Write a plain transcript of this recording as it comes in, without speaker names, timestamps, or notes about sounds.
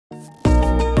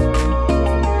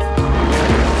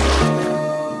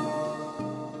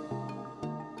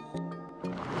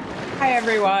Hi,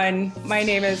 everyone. My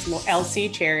name is Elsie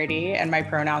Charity, and my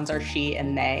pronouns are she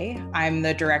and they. I'm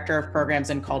the Director of Programs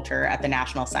and Culture at the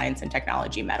National Science and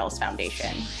Technology Medals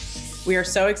Foundation. We are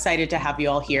so excited to have you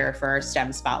all here for our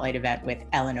STEM Spotlight event with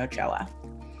Ellen Ochoa.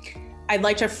 I'd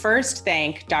like to first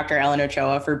thank Dr. Ellen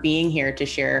Ochoa for being here to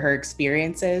share her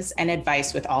experiences and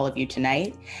advice with all of you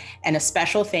tonight, and a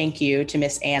special thank you to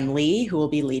Miss Ann Lee, who will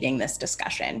be leading this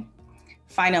discussion.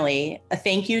 Finally, a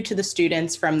thank you to the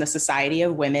students from the Society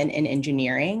of Women in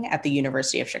Engineering at the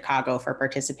University of Chicago for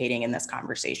participating in this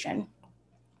conversation.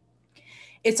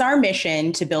 It's our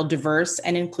mission to build diverse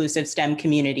and inclusive STEM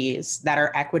communities that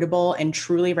are equitable and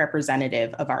truly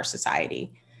representative of our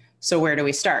society. So where do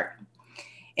we start?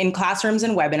 In classrooms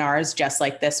and webinars just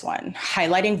like this one,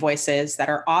 highlighting voices that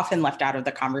are often left out of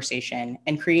the conversation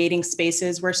and creating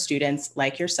spaces where students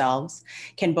like yourselves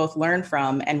can both learn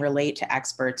from and relate to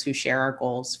experts who share our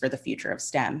goals for the future of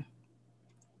STEM.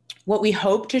 What we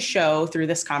hope to show through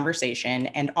this conversation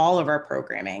and all of our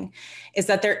programming is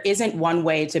that there isn't one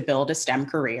way to build a STEM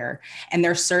career, and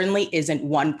there certainly isn't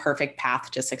one perfect path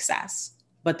to success,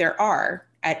 but there are,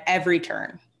 at every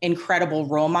turn, incredible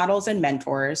role models and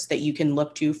mentors that you can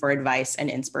look to for advice and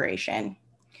inspiration.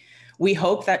 We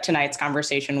hope that tonight's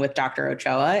conversation with Dr.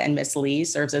 Ochoa and Ms. Lee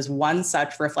serves as one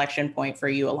such reflection point for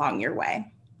you along your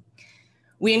way.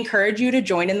 We encourage you to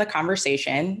join in the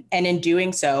conversation, and in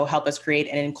doing so, help us create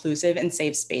an inclusive and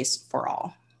safe space for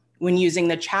all. When using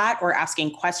the chat or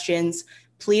asking questions,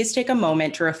 please take a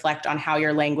moment to reflect on how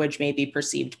your language may be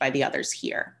perceived by the others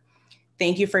here.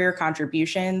 Thank you for your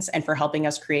contributions and for helping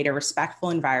us create a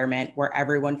respectful environment where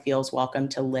everyone feels welcome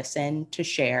to listen, to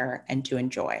share, and to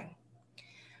enjoy.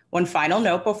 One final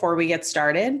note before we get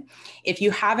started, if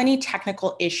you have any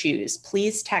technical issues,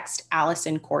 please text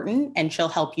Allison Corton and she'll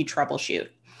help you troubleshoot.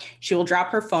 She will drop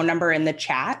her phone number in the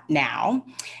chat now,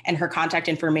 and her contact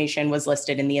information was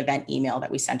listed in the event email that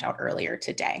we sent out earlier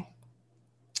today.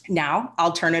 Now,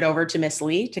 I'll turn it over to Ms.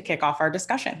 Lee to kick off our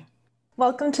discussion.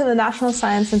 Welcome to the National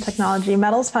Science and Technology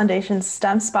Medals Foundation's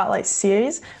STEM Spotlight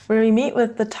series, where we meet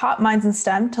with the top minds in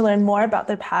STEM to learn more about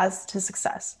their paths to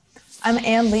success. I'm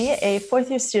Ann Lee, a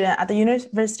fourth-year student at the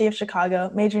University of Chicago,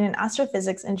 majoring in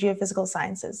astrophysics and geophysical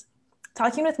sciences.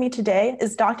 Talking with me today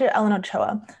is Dr. Ellen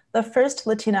Ochoa, the first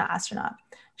Latina astronaut.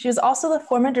 She is also the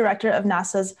former director of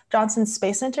NASA's Johnson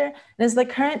Space Center and is the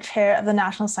current chair of the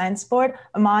National Science Board,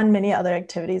 among many other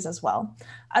activities as well.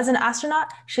 As an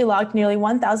astronaut, she logged nearly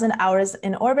 1,000 hours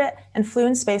in orbit and flew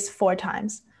in space 4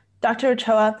 times. Dr.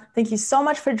 Ochoa, thank you so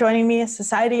much for joining me,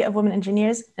 Society of Women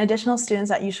Engineers, and additional students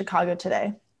at UChicago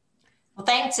today. Well,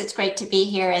 thanks. It's great to be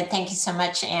here. And thank you so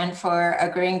much, Anne, for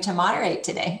agreeing to moderate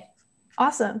today.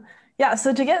 Awesome. Yeah,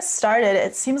 so to get started,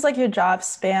 it seems like your job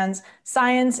spans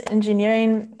science,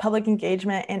 engineering, public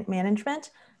engagement, and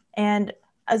management. And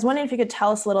I was wondering if you could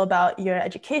tell us a little about your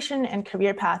education and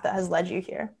career path that has led you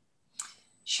here.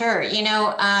 Sure.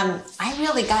 I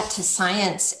really got to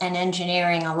science and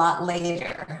engineering a lot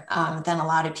later than a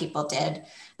lot of people did.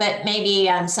 But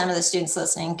maybe some of the students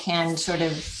listening can sort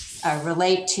of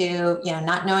relate to,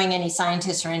 not knowing any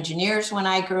scientists or engineers when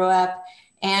I grew up.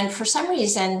 And for some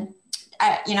reason,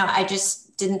 I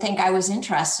just didn't think I was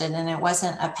interested, and it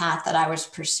wasn't a path that I was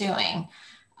pursuing.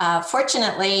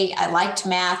 Fortunately, I liked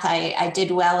math. I did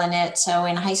well in it. So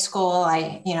in high school,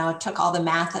 I took all the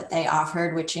math that they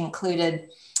offered, which included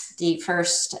the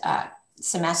first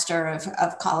semester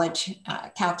of college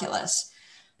calculus.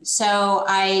 So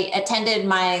I attended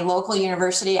my local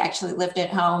university, actually lived at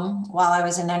home while I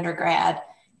was an undergrad.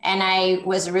 And I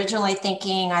was originally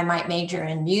thinking I might major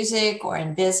in music or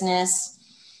in business.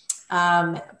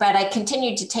 But I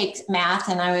continued to take math,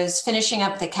 and I was finishing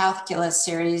up the calculus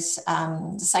series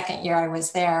the second year I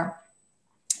was there,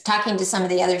 talking to some of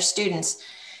the other students.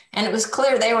 And it was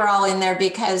clear they were all in there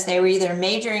because they were either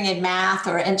majoring in math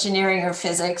or engineering or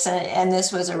physics, and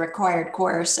this was a required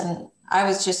course. And I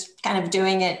was just kind of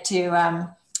doing it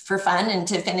for fun and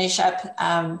to finish up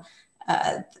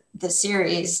the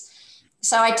series.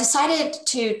 So I decided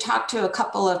to talk to a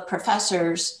couple of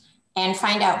professors and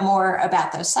find out more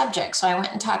about those subjects. So I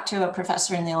went and talked to a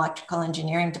professor in the electrical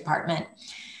engineering department.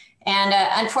 And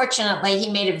unfortunately, he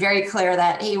made it very clear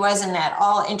that he wasn't at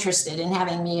all interested in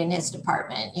having me in his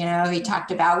department. He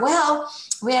talked about, well,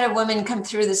 we had a woman come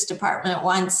through this department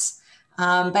once,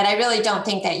 but I really don't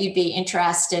think that you'd be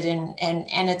interested in,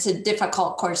 and it's a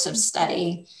difficult course of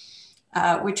study.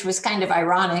 Which was kind of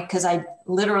ironic because I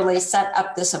literally set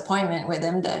up this appointment with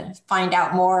him to find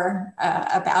out more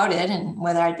about it and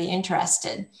whether I'd be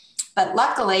interested. But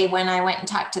luckily, when I went and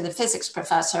talked to the physics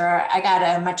professor, I got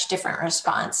a much different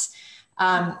response.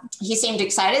 He seemed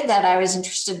excited that I was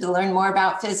interested to learn more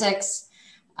about physics.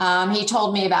 He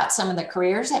told me about some of the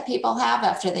careers that people have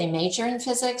after they major in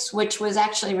physics, which was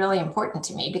actually really important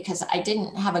to me because I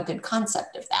didn't have a good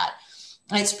concept of that.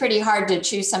 It's pretty hard to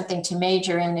choose something to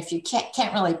major in if you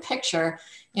can't really picture,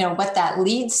 what that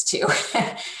leads to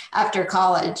after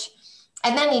college.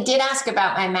 And then he did ask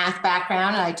about my math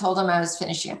background. And I told him I was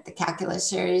finishing up the calculus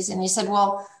series. And he said,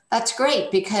 well, that's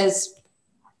great because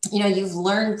you've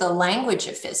learned the language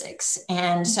of physics.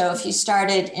 And so if you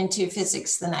started into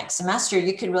physics the next semester,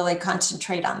 you could really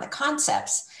concentrate on the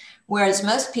concepts, whereas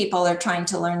most people are trying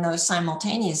to learn those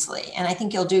simultaneously. And I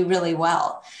think you'll do really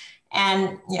well.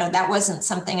 And, that wasn't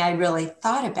something I really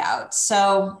thought about.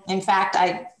 So in fact,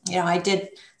 I did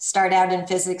start out in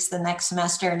physics the next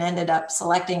semester and ended up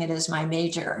selecting it as my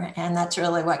major. And that's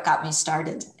really what got me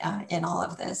started in all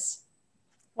of this.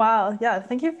 Wow. Yeah.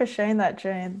 Thank you for sharing that,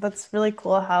 Jane. That's really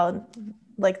cool how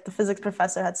the physics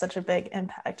professor had such a big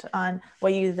impact on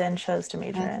what you then chose to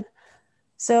major in.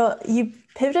 So you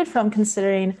pivoted from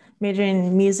considering majoring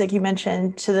in music, you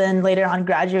mentioned, to then later on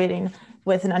graduating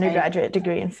with an undergraduate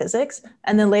degree in physics,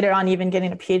 and then later on even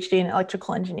getting a PhD in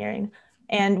electrical engineering.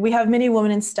 And we have many women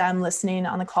in STEM listening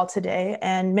on the call today,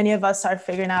 and many of us are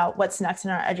figuring out what's next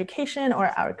in our education or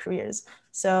our careers.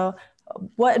 So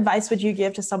what advice would you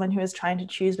give to someone who is trying to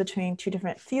choose between two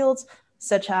different fields,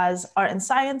 such as art and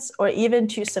science, or even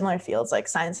two similar fields like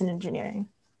science and engineering?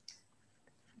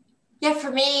 Yeah,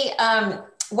 for me,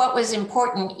 what was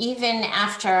important, even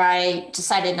after I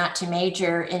decided not to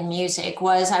major in music,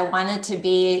 was I wanted to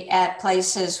be at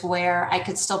places where I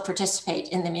could still participate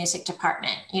in the music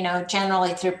department,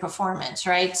 generally through performance,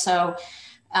 right? So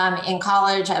in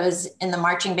college, I was in the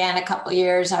marching band a couple of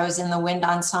years. I was in the wind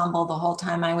ensemble the whole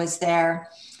time I was there.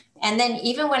 And then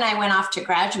even when I went off to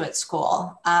graduate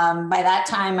school, by that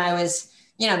time I was,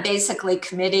 basically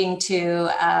committing to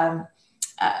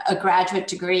a graduate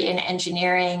degree in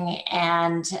engineering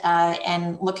and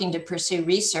looking to pursue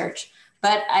research.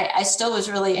 But I still was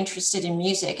really interested in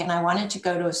music, and I wanted to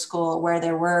go to a school where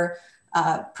there were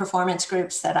performance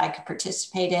groups that I could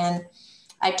participate in.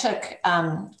 I took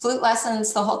flute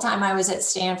lessons the whole time I was at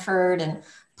Stanford and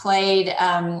played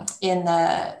in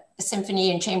the symphony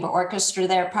and chamber orchestra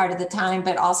there part of the time,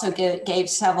 but also gave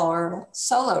several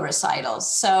solo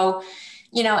recitals. So,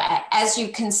 as you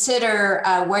consider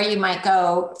where you might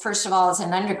go, first of all, as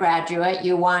an undergraduate,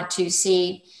 you want to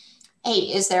see, hey,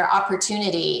 is there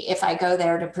opportunity if I go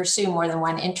there to pursue more than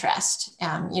one interest?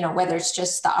 Whether it's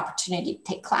just the opportunity to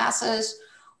take classes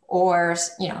or,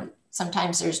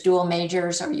 sometimes there's dual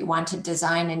majors, or you want to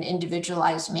design an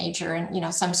individualized major.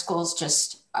 And, some schools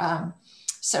just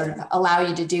sort of allow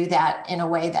you to do that in a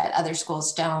way that other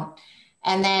schools don't.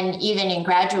 And then even in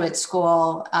graduate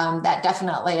school, that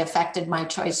definitely affected my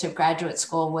choice of graduate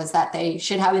school, was that they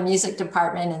should have a music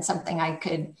department and something I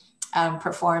could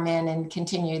perform in and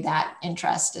continue that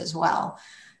interest as well.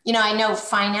 I know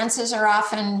finances are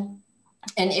often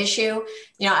an issue.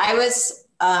 I was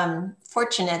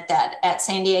fortunate that at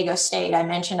San Diego State, I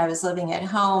mentioned I was living at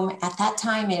home. At that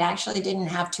time, it actually didn't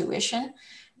have tuition.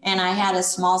 And I had a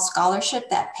small scholarship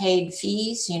that paid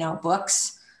fees,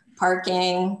 books,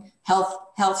 parking,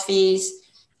 health fees.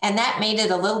 And that made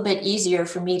it a little bit easier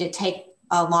for me to take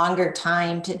a longer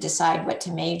time to decide what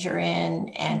to major in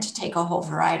and to take a whole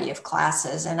variety of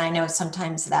classes. And I know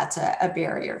sometimes that's a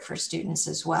barrier for students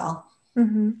as well.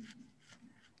 Mm-hmm.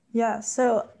 Yeah.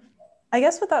 So I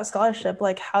guess with that scholarship,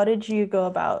 how did you go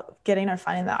about getting or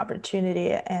finding that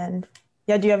opportunity? And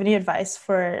do you have any advice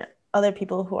for other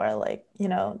people who are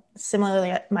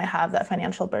similarly might have that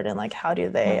financial burden? How do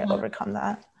they overcome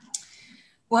that?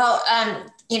 Well,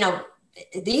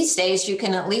 these days you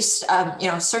can at least,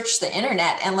 search the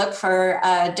internet and look for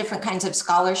different kinds of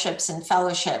scholarships and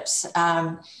fellowships.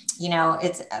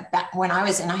 It's when I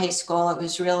was in high school, it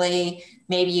was really,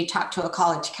 maybe you talk to a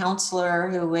college counselor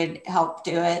who would help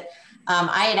do it.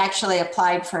 I had actually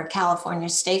applied for a California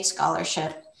State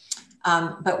scholarship.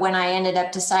 But when I ended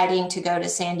up deciding to go to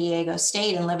San Diego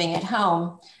State and living at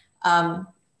home,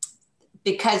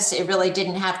 because it really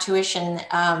didn't have tuition,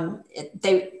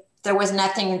 there was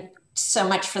nothing so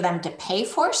much for them to pay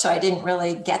for. So I didn't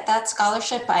really get that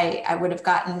scholarship. I would have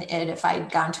gotten it if I'd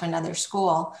gone to another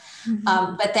school.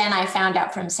 Mm-hmm. But then I found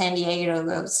out from San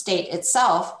Diego State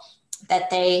itself that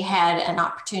they had an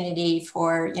opportunity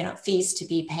for, fees to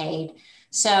be paid.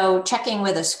 So checking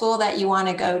with a school that you want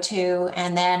to go to,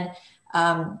 and then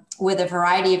with a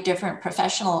variety of different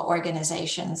professional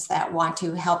organizations that want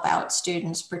to help out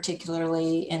students,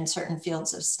 particularly in certain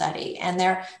fields of study. And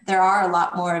there are a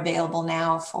lot more available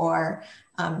now for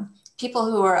people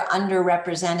who are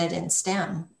underrepresented in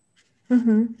STEM.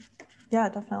 Mm-hmm. Yeah,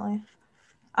 definitely.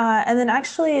 And then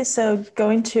actually, so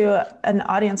going to an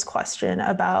audience question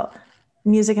about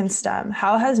music and STEM,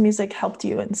 how has music helped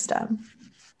you in STEM?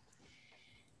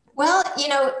 Well,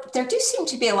 there do seem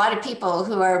to be a lot of people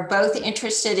who are both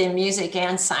interested in music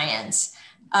and science.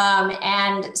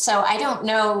 And so I don't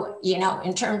know,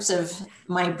 in terms of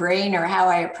my brain or how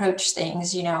I approach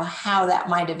things, how that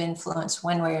might have influenced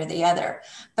one way or the other.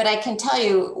 But I can tell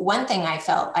you one thing I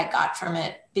felt I got from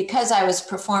it because I was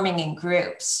performing in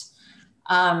groups.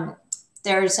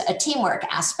 There's a teamwork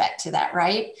aspect to that,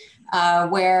 right?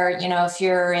 Where, if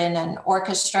you're in an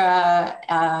orchestra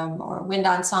or wind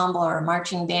ensemble or a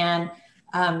marching band,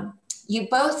 you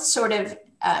both sort of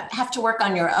have to work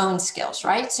on your own skills,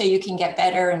 right? So you can get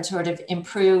better and sort of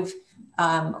improve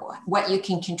what you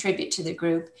can contribute to the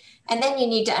group. And then you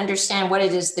need to understand what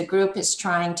it is the group is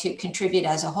trying to contribute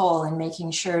as a whole and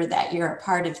making sure that you're a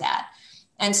part of that.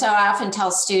 And so I often tell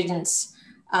students,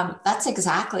 that's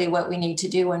exactly what we need to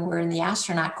do when we're in the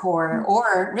astronaut corps,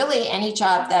 or really any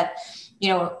job that,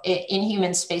 in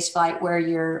human spaceflight where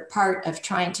you're part of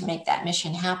trying to make that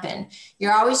mission happen.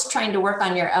 You're always trying to work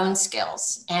on your own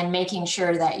skills and making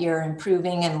sure that you're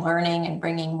improving and learning and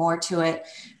bringing more to it.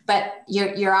 But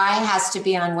your eye has to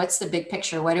be on what's the big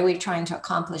picture? What are we trying to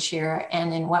accomplish here?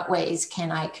 And in what ways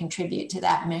can I contribute to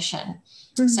that mission?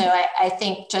 Mm-hmm. So I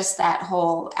think just that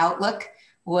whole outlook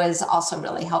was also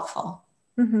really helpful.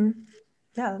 Mm-hmm.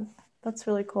 Yeah, that's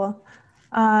really cool.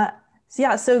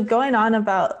 So going on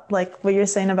about like what you're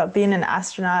saying about being an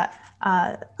astronaut,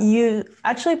 you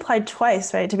actually applied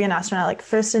twice, right, to be an astronaut, like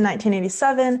first in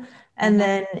 1987, and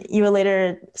then you were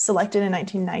later selected in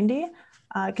 1990.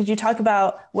 Could you talk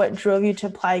about what drove you to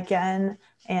apply again,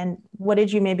 and what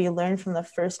did you maybe learn from the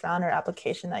first round or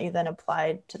application that you then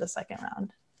applied to the second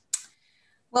round?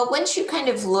 Well, once you kind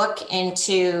of look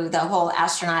into the whole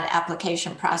astronaut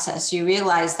application process, you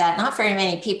realize that not very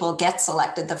many people get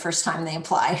selected the first time they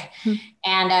apply. Mm-hmm.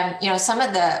 And, some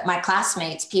of my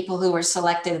classmates, people who were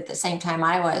selected at the same time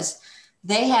I was,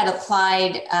 they had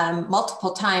applied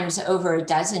multiple times over a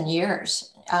dozen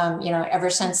years, ever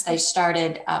since they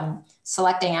started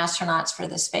selecting astronauts for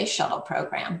the space shuttle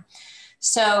program.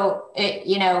 So,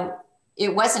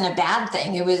 it wasn't a bad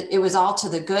thing. It was all to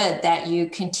the good that you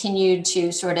continued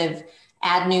to sort of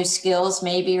add new skills,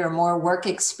 maybe, or more work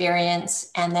experience,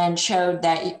 and then showed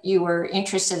that you were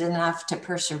interested enough to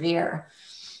persevere.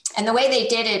 And the way they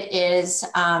did it is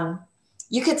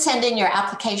you could send in your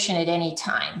application at any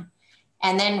time.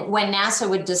 And then when NASA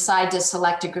would decide to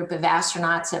select a group of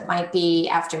astronauts, it might be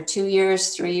after 2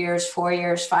 years, 3 years, 4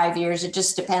 years, 5 years. It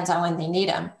just depends on when they need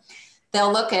them.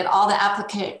 They'll look at all the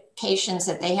applications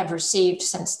that they have received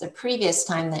since the previous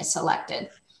time they selected,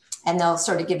 and they'll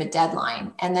sort of give a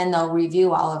deadline, and then they'll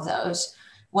review all of those.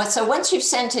 So once you've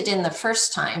sent it in the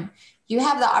first time, you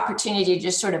have the opportunity to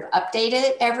just sort of update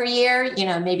it every year,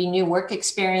 maybe new work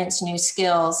experience, new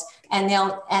skills, and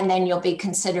then you'll be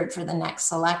considered for the next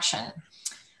selection.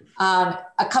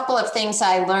 A couple of things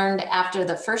I learned after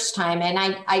the first time, and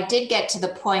I did get to the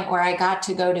point where I got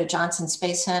to go to Johnson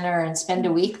Space Center and spend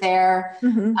a week there,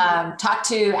 talk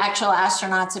to actual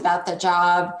astronauts about the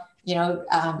job,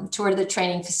 tour the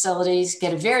training facilities,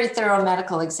 get a very thorough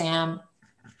medical exam.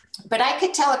 But I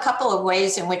could tell a couple of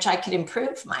ways in which I could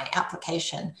improve my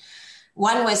application.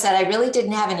 One was that I really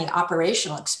didn't have any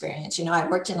operational experience. I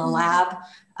worked in a lab.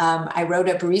 I wrote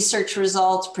up research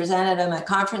results, presented them at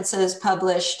conferences,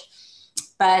 published,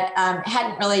 but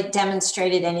hadn't really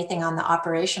demonstrated anything on the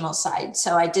operational side.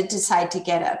 So I did decide to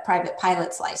get a private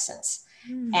pilot's license,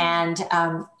 and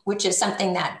which is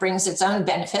something that brings its own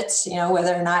benefits,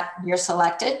 whether or not you're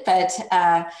selected, but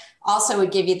also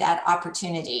would give you that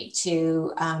opportunity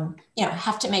to,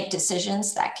 have to make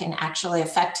decisions that can actually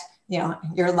affect,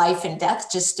 your life and death,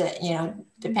 just,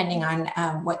 depending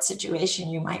on what situation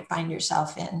you might find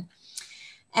yourself in.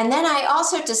 And then I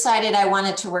also decided I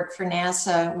wanted to work for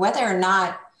NASA, whether or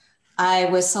not I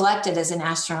was selected as an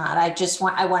astronaut.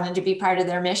 I wanted to be part of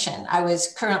their mission. I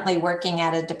was currently working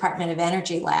at a Department of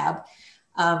Energy lab,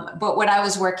 but what I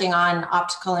was working on,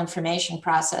 optical information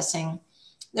processing,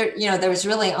 there was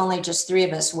really only just 3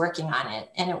 of us working on it.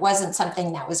 And it wasn't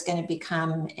something that was going to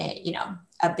become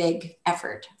a big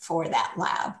effort for that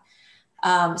lab.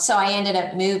 So I ended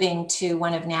up moving to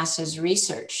one of NASA's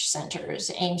research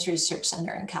centers, Ames Research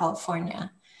Center in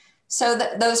California. So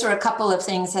those were a couple of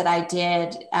things that I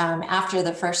did after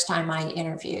the first time I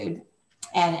interviewed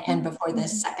and before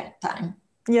this second time.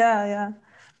 Yeah.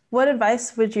 What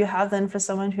advice would you have then for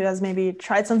someone who has maybe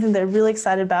tried something they're really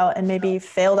excited about and maybe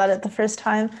failed at it the first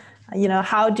time?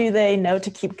 How do they know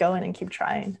to keep going and keep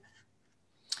trying?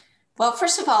 Well,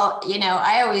 first of all,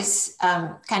 I always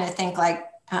kind of think like,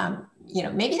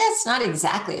 maybe that's not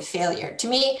exactly a failure. To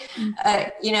me,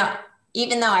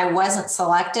 even though I wasn't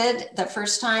selected the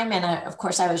first time, and of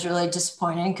course I was really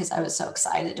disappointed because I was so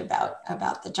excited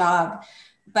about the job,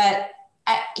 but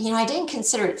I didn't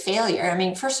consider it failure. I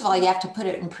mean, first of all, you have to put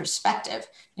it in perspective.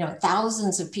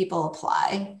 Thousands of people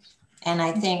apply, and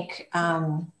I think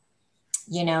 11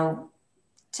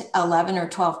 or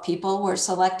 12 people were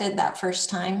selected that first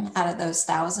time out of those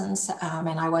thousands,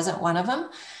 and I wasn't one of them.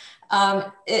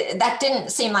 That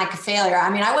didn't seem like a failure.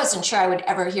 I mean, I wasn't sure I would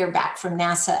ever hear back from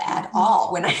NASA at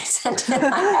all when I sent in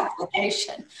my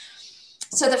application.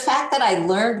 So the fact that I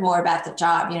learned more about the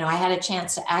job, I had a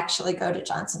chance to actually go to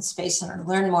Johnson Space Center,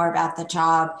 learn more about the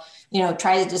job,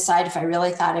 try to decide if I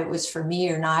really thought it was for me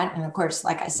or not. And of course,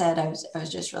 like I said, I was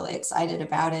just really excited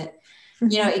about it.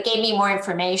 It gave me more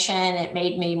information. It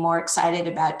made me more excited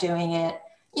about doing it,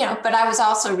 but I was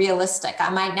also realistic. I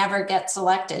might never get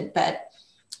selected, but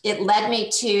it led me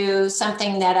to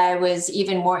something that I was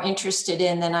even more interested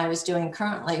in than I was doing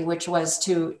currently, which was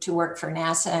to work for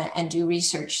NASA and do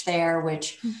research there,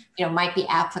 which might be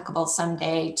applicable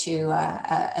someday to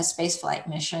a spaceflight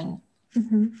mission.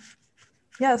 Mm-hmm.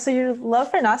 Yeah, so your love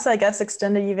for NASA, I guess,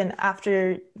 extended even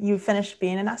after you finished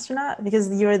being an astronaut, because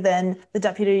you were then the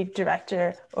deputy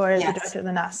director or the director of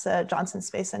the NASA Johnson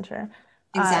Space Center.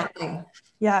 Exactly.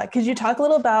 Yeah, could you talk a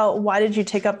little about why did you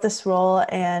take up this role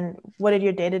and what did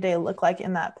your day-to-day look like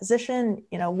in that position?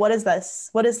 What does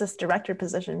this director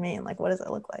position mean? Like, what does it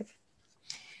look like?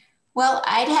 Well,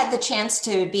 I'd had the chance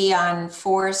to be on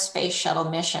 4 space shuttle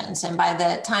missions. And by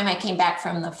the time I came back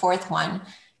from the 4th one,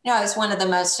 I was one of the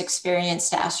most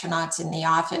experienced astronauts in the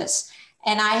office.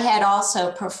 And I had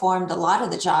also performed a lot of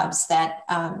the jobs that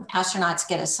astronauts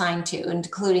get assigned to,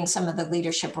 including some of the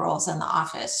leadership roles in the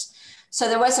office. So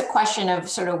there was a question of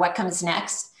sort of what comes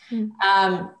next.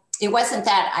 It wasn't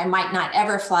that I might not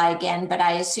ever fly again, but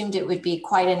I assumed it would be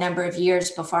quite a number of years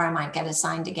before I might get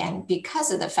assigned again, because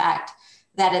of the fact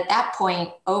that at that point,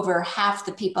 over half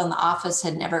the people in the office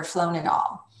had never flown at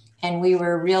all. And we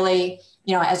were really,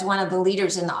 as one of the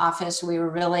leaders in the office, we were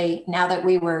really, now that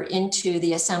we were into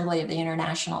the assembly of the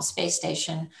International Space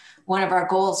Station, one of our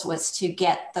goals was to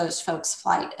get those folks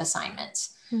flight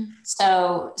assignments.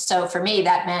 So for me,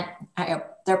 that meant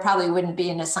there probably wouldn't be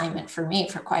an assignment for me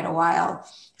for quite a while.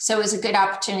 So it was a good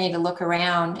opportunity to look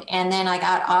around. And then I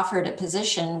got offered a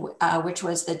position, which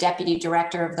was the deputy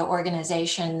director of the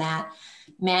organization that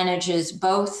manages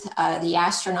both the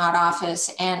astronaut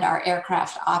office and our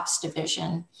aircraft ops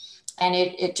division. And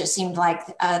it just seemed like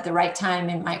the right time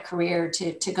in my career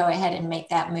to go ahead and make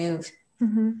that move.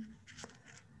 Mm-hmm.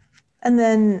 And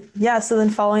then, so then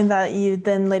following that, you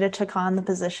then later took on the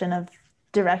position of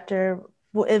director.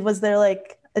 Was there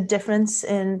like a difference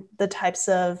in the types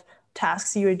of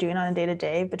tasks you were doing on a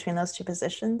day-to-day between those two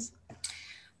positions?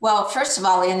 Well, first of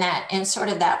all, in sort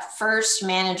of that first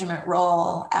management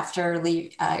role after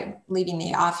leaving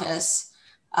the office,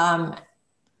 I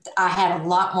had a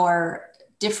lot more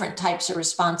different types of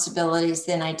responsibilities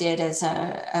than I did as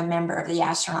a member of the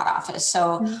astronaut office.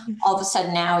 So all of a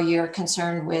sudden now you're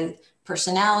concerned with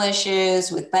personnel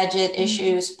issues, with budget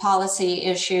issues, policy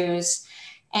issues.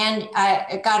 And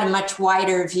I got a much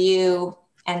wider view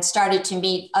and started to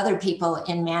meet other people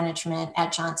in management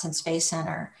at Johnson Space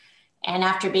Center. And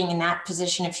after being in that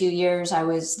position a few years, I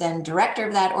was then director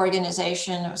of that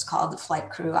organization. It was called the Flight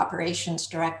Crew Operations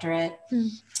Directorate.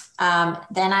 Then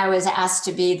I was asked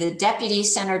to be the deputy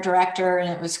center director.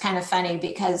 And it was kind of funny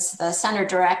because the center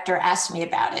director asked me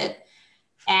about it.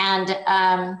 And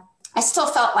I still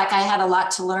felt like I had a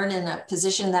lot to learn in a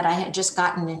position that I had just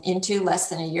gotten into less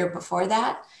than a year before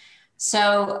that.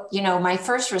 So, my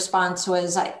first response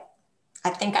was, I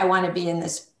think I want to be in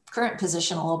this current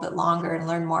position a little bit longer and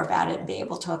learn more about it and be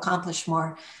able to accomplish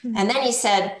more. And then he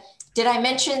said, did I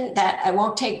mention that I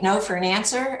won't take no for an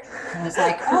answer? And I was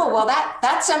like, oh, well,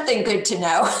 that's something good to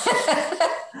know.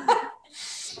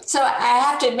 So I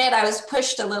have to admit, I was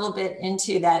pushed a little bit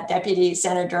into that deputy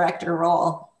center director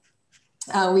role.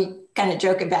 We kind of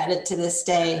joke about it to this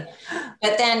day.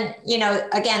 But then,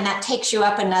 again, that takes you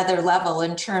up another level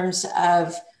in terms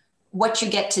of what you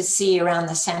get to see around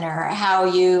the center, how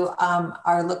you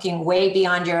are looking way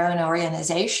beyond your own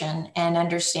organization and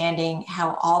understanding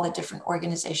how all the different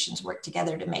organizations work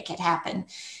together to make it happen,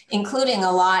 including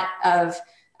a lot of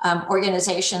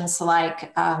organizations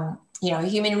like,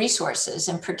 human resources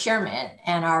and procurement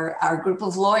and our group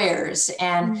of lawyers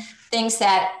and things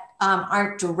that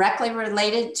aren't directly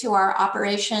related to our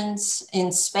operations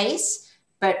in space,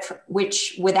 but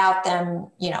which without them,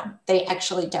 they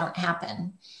actually don't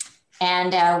happen.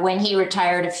 And when he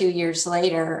retired a few years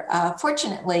later,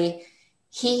 fortunately,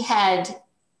 he had,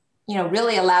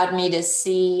 really allowed me to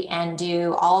see and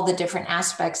do all the different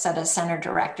aspects that a center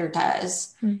director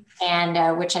does,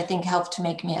 and which I think helped to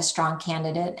make me a strong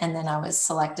candidate. And then I was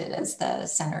selected as the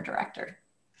center director.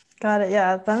 Got it.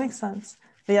 Yeah, that makes sense.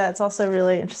 But yeah, it's also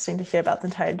really interesting to hear about the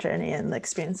entire journey and the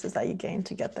experiences that you gained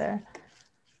to get there.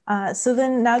 So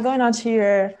then now going on to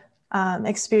your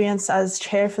experience as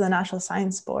chair for the National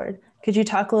Science Board, could you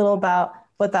talk a little about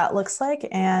what that looks like?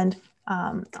 And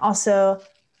also,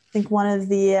 I think one of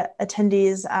the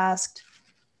attendees asked,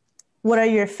 what are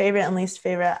your favorite and least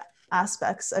favorite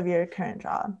aspects of your current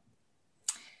job?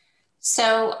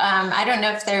 So I don't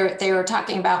know if they were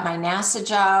talking about my NASA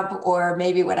job or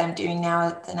maybe what I'm doing now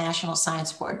at the National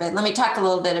Science Board, but let me talk a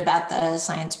little bit about the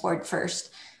Science Board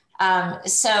first.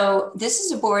 So this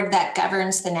is a board that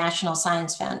governs the National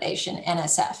Science Foundation,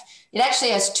 NSF. It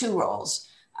actually has two roles.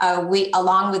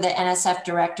 Along with the NSF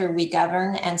director, we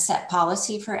govern and set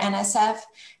policy for NSF.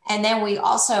 And then we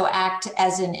also act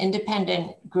as an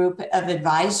independent group of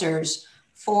advisors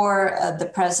for the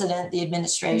president, the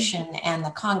administration, and the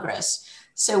Congress.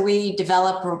 So we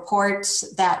develop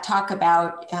reports that talk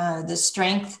about the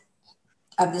strength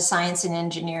of the science and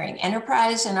engineering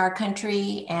enterprise in our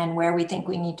country and where we think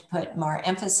we need to put more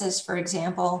emphasis. For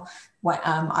example,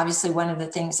 obviously one of the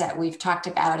things that we've talked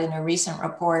about in a recent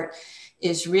report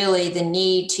is really the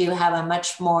need to have a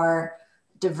much more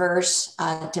diverse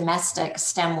domestic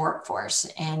STEM workforce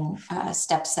and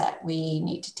steps that we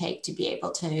need to take to be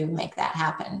able to make that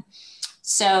happen.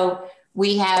 So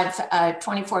we have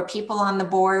 24 people on the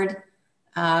board.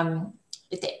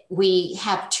 We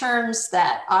have terms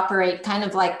that operate kind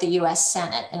of like the US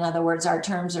Senate. In other words, our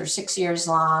terms are 6 years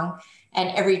long,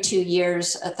 and every 2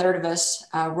 years, a third of us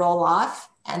roll off,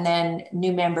 and then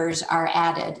new members are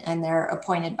added, and they're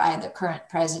appointed by the current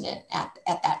president at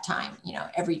that time,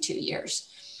 every 2 years.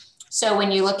 So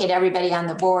when you look at everybody on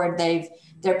the board,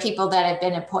 they're people that have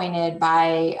been appointed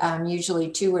by usually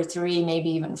 2 or 3, maybe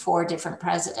even 4 different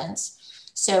presidents.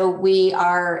 So we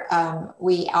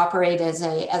operate as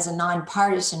a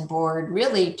nonpartisan board,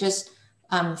 really just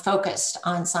focused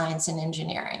on science and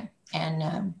engineering,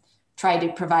 and try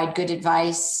to provide good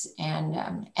advice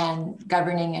and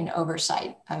governing and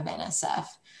oversight of NSF.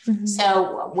 Mm-hmm.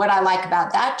 So what I like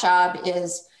about that job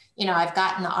is, I've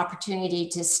gotten the opportunity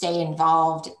to stay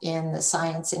involved in the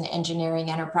science and engineering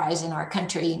enterprise in our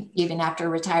country, even after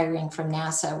retiring from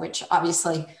NASA, which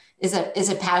obviously is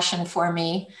a passion for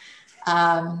me.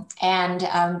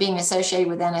 And being associated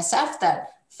with NSF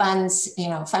that funds,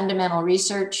 fundamental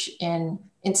research in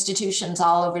institutions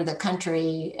all over the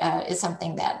country is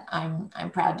something that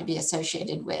I'm proud to be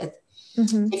associated with.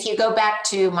 Mm-hmm. If you go back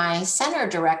to my center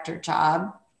director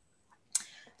job,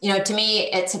 to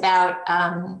me, it's about,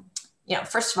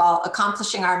 first of all,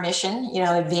 accomplishing our mission,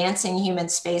 advancing human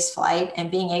space flight and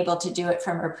being able to do it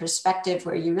from a perspective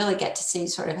where you really get to see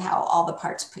sort of how all the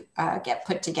parts get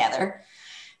put together.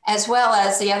 As well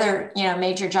as the other,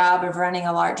 major job of running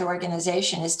a large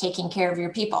organization is taking care of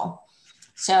your people.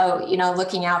 So,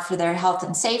 looking out for their health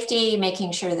and safety,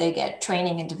 making sure they get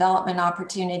training and development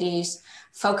opportunities,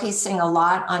 focusing a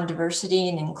lot on diversity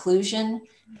and inclusion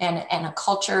and a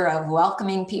culture of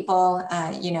welcoming people,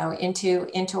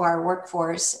 into our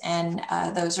workforce. And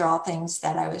those are all things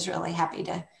that I was really happy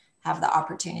to have the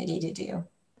opportunity to do.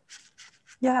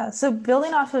 Yeah, so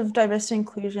building off of diversity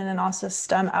inclusion and also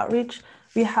STEM outreach,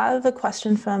 we have a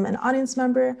question from an audience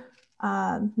member,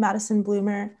 Madison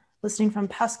Bloomer, listening from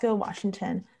Pasco,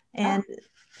 Washington. And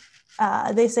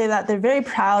they say that they're very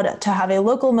proud to have a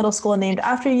local middle school named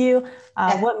after you.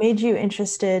 What made you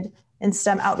interested in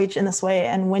STEM outreach in this way?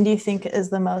 And when do you think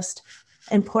is the most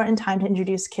important time to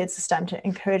introduce kids to STEM to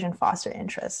encourage and foster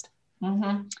interest?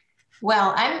 Mm-hmm.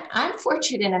 Well, I'm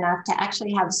fortunate enough to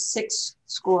actually have 6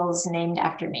 schools named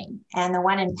after me. And the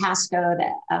one in Pasco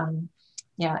that,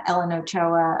 Ellen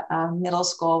Ochoa Middle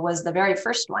School was the very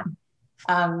first one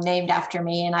named after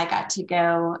me. And I got to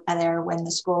go there when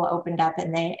the school opened up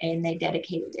and they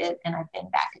dedicated it. And I've been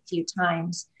back a few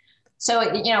times. So,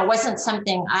 it wasn't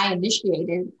something I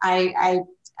initiated. I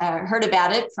heard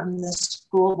about it from the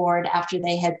school board after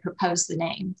they had proposed the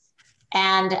name.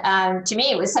 And to me,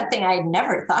 it was something I had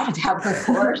never thought about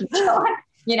before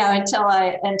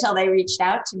until they reached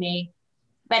out to me.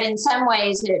 But in some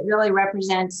ways, it really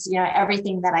represents,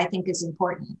 everything that I think is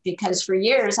important, because for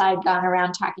years I'd gone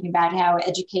around talking about how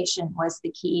education was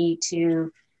the key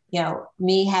to,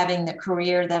 me having the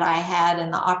career that I had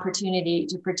and the opportunity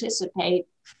to participate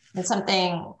in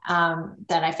something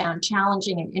that I found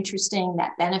challenging and interesting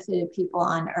that benefited people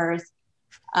on Earth.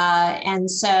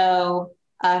 And so,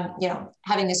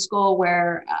 having a school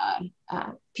where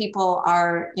people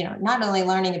are, not only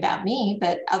learning about me,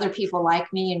 but other people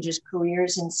like me and just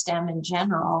careers in STEM in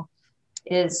general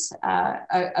is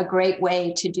a great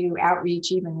way to do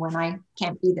outreach, even when I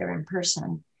can't be there in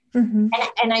person. Mm-hmm.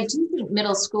 And I do think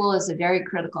middle school is a very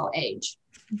critical age.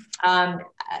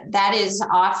 That is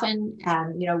often,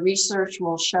 research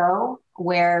will show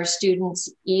where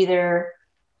students either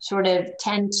sort of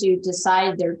tend to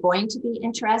decide they're going to be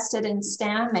interested in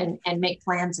STEM and make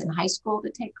plans in high school to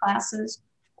take classes,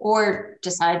 or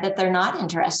decide that they're not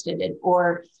interested in,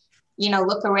 or,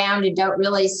 look around and don't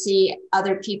really see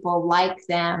other people like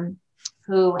them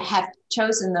who have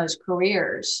chosen those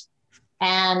careers.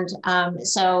 And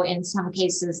so in some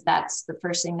cases, that's the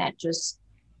first thing that just,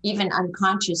 even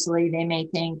unconsciously, they may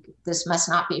think this must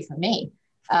not be for me.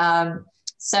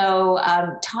 So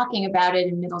talking about it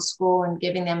in middle school and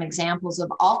giving them examples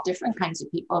of all different kinds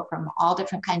of people from all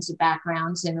different kinds of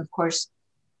backgrounds. And of course,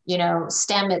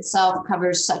 STEM itself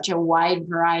covers such a wide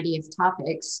variety of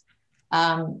topics.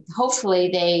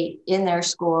 Hopefully in their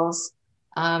schools,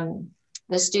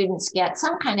 the students get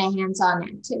some kind of hands-on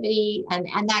activity,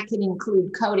 and that can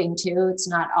include coding too. It's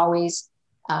not always,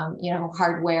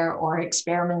 hardware or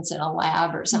experiments in a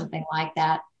lab or something like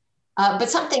that, but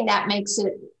something that makes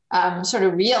it sort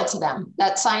of real to them,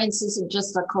 that science isn't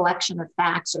just a collection of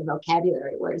facts or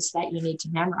vocabulary words that you need to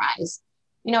memorize.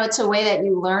 It's a way that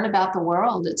you learn about the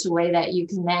world. It's a way that you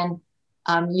can then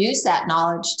use that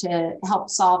knowledge to help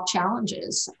solve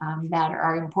challenges that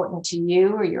are important to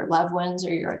you or your loved ones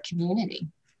or your community.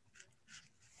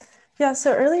 Yeah,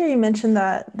 so earlier you mentioned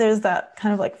that there's that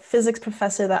kind of like physics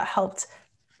professor that helped,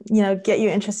 get you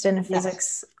interested in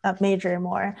physics major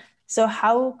more. So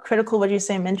how critical would you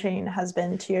say mentoring has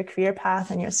been to your career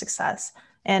path and your success?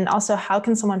 And also, how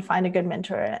can someone find a good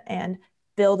mentor and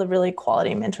build a really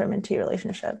quality mentor-mentee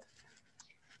relationship?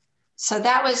 So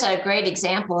that was a great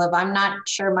example of, I'm not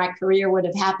sure my career would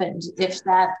have happened if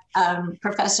that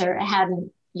professor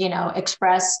hadn't,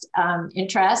 expressed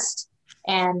interest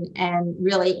and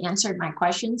really answered my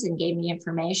questions and gave me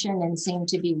information and seemed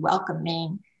to be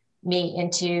welcoming me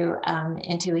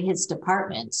into his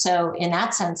department. So in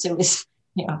that sense, it was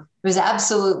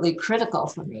absolutely critical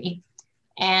for me.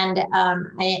 And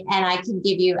I can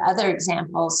give you other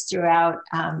examples throughout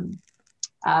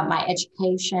my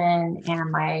education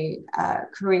and my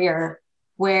career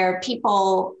where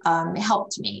people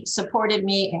helped me, supported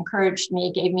me, encouraged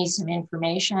me, gave me some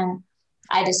information.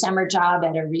 I had a summer job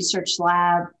at a research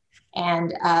lab,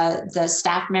 and the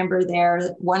staff member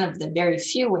there, one of the very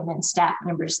few women staff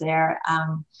members there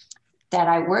that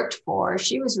I worked for,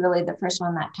 she was really the first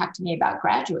one that talked to me about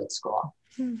graduate school.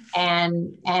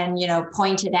 And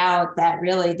pointed out that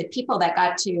really the people that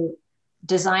got to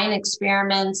design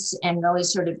experiments and really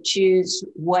sort of choose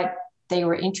what they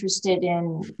were interested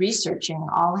in researching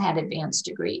all had advanced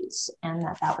degrees, and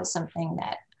that was something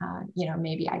that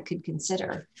maybe I could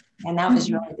consider. And that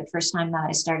was really the first time that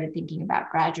I started thinking about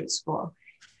graduate school.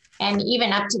 And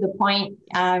even up to the point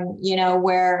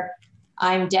where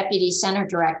I'm deputy center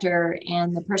director,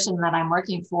 and the person that I'm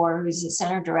working for, who's the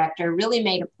center director, really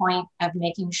made a point of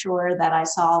making sure that I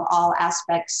saw all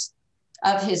aspects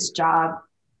of his job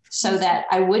so that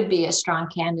I would be a strong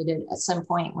candidate at some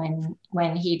point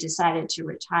when he decided to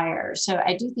retire. So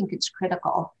I do think it's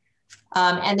critical.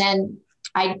 And then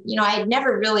I had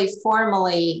never really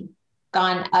formally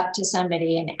gone up to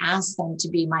somebody and asked them to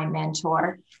be my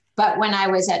mentor. But when I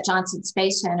was at Johnson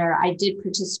Space Center, I did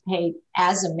participate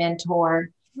as a mentor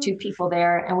to people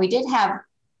there. And we did have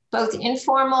both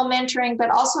informal mentoring, but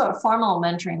also a formal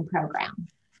mentoring program.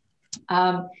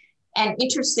 And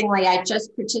interestingly, I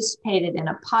just participated in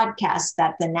a podcast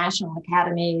that the National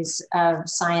Academies of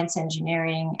Science,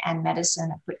 Engineering, and Medicine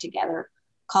have put together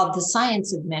called The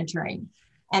Science of Mentoring.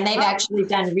 And they've actually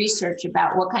done research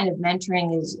about what kind of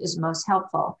mentoring is most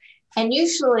helpful. And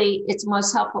usually it's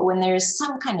most helpful when there's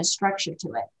some kind of structure to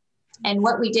it. And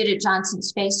what we did at Johnson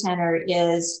Space Center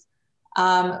is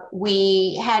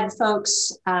we had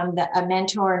folks, a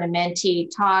mentor and a mentee,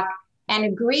 talk and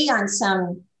agree on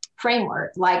some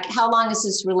framework, like how long is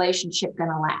this relationship going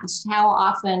to last? How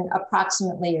often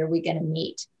approximately are we going to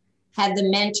meet? Had the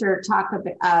mentor talk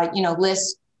about,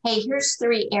 list, hey, here's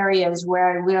 3 areas where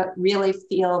I really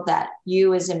feel that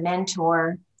you as a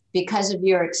mentor, because of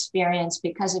your experience,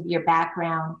 because of your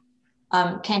background,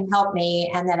 can help me,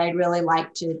 and that I'd really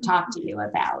like to talk to you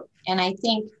about. And I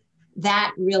think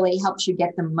that really helps you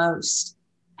get the most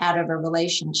out of a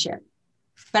relationship.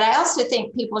 But I also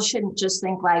think people shouldn't just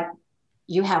think like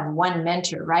you have one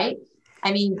mentor, right?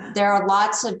 I mean, there are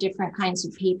lots of different kinds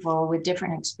of people with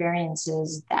different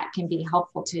experiences that can be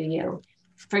helpful to you.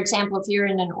 For example, if you're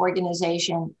in an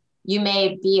organization you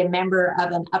may be a member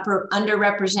of an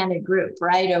underrepresented group,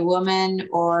 right? A woman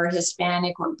or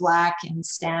Hispanic or Black in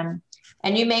STEM.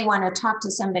 And you may want to talk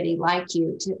to somebody like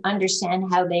you to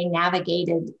understand how they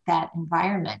navigated that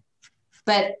environment.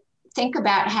 But think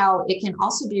about how it can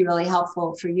also be really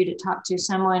helpful for you to talk to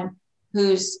someone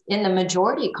who's in the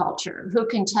majority culture, who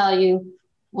can tell you,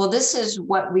 well, this is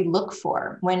what we look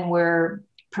for when we're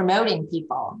promoting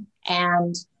people.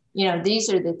 And, these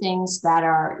are the things that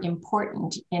are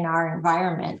important in our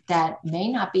environment that may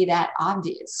not be that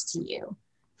obvious to you.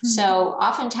 Mm-hmm. So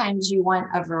oftentimes you want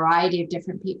a variety of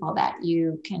different people that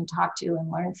you can talk to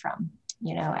and learn from,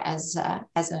 as a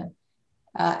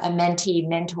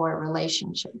mentee-mentor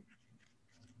relationship.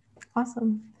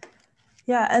 Awesome.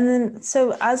 Yeah. And then,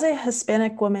 so as a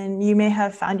Hispanic woman, you may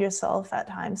have found yourself at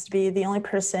times to be the only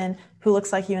person who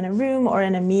looks like you in a room or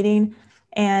in a meeting.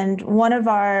 And one of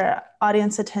our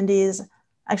audience attendees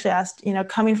actually asked,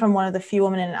 coming from one of the few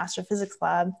women in an astrophysics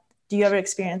lab, do you ever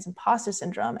experience imposter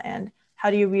syndrome? And how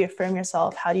do you reaffirm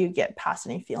yourself? How do you get past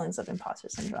any feelings of imposter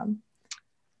syndrome?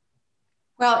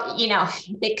 Well,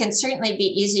 it can certainly be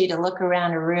easy to look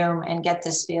around a room and get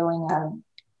this feeling of,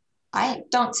 I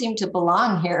don't seem to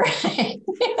belong here.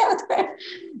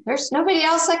 There's nobody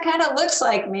else that kind of looks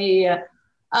like me.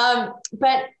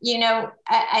 But,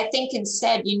 I think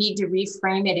instead you need to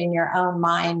reframe it in your own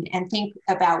mind and think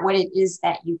about what it is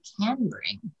that you can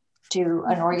bring to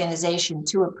an organization,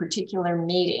 to a particular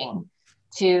meeting,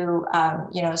 to,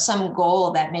 some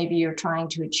goal that maybe you're trying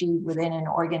to achieve within an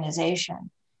organization.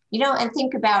 And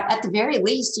think about, at the very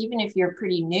least, even if you're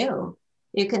pretty new,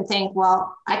 you can think,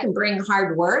 well, I can bring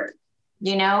hard work.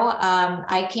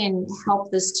 I can help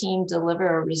this team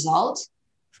deliver a result.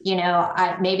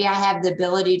 Maybe I have the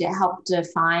ability to help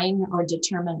define or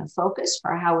determine a focus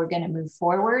for how we're going to move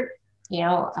forward.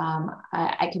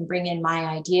 I can bring in my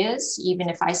ideas, even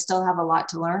if I still have a lot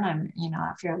to learn. I'm,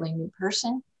 a fairly new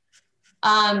person.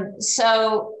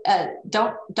 So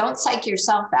don't psych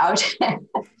yourself out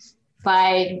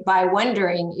by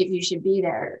wondering if you should be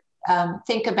there.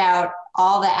 Think about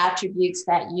all the attributes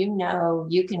that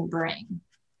you can bring,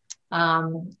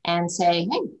 and say,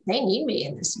 hey, they need me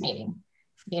in this meeting.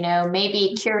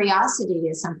 Maybe curiosity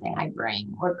is something I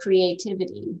bring, or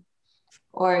creativity,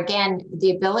 or again,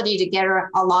 the ability to get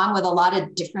along with a lot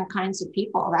of different kinds of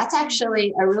people. That's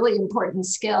actually a really important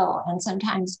skill. And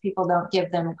sometimes people don't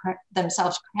give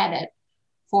themselves credit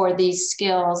for these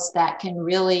skills that can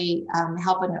really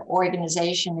help an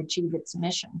organization achieve its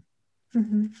mission.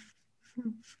 Mm-hmm.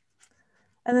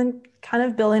 And then kind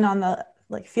of building on the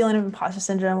feeling of imposter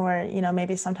syndrome, where,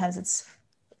 maybe sometimes it's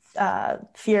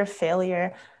fear of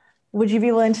failure. Would you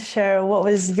be willing to share what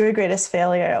was your greatest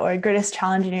failure or greatest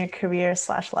challenge in your career /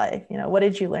 life? What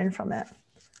did you learn from it?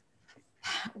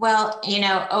 Well,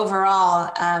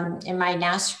 overall, in my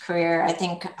NASA career, I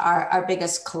think our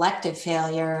biggest collective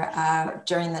failure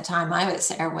during the time I was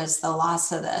there was the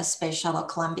loss of the Space Shuttle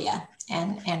Columbia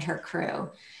and her crew.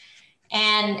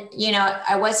 And,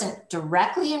 I wasn't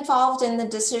directly involved in the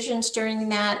decisions during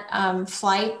that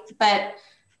flight, but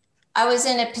I was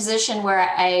in a position where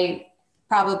I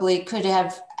probably could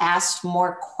have asked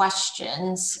more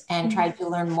questions and tried to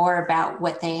learn more about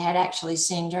what they had actually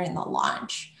seen during the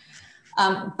launch.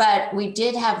 But we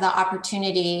did have the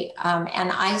opportunity,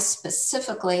 and I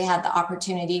specifically had the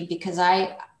opportunity because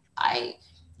I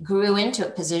grew into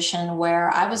a position where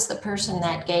I was the person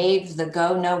that gave the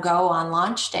go, no go on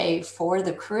launch day for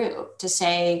the crew to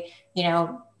say,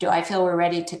 do I feel we're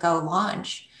ready to go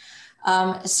launch?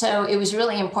 So it was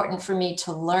really important for me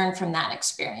to learn from that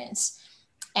experience.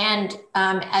 And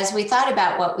as we thought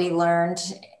about what we learned,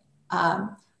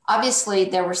 obviously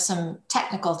there were some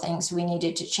technical things we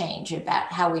needed to change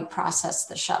about how we process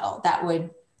the shuttle that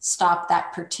would stop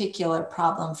that particular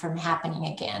problem from happening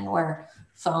again, where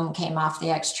foam came off the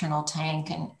external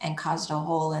tank and caused a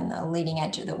hole in the leading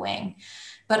edge of the wing.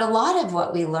 But a lot of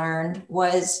what we learned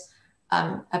was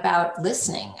about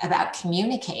listening, about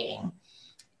communicating.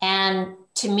 And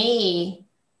to me,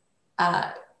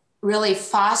 really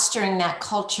fostering that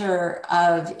culture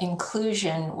of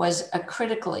inclusion was a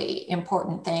critically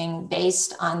important thing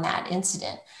based on that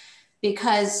incident,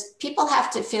 because people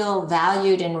have to feel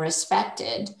valued and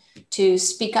respected to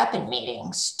speak up in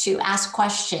meetings, to ask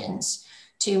questions,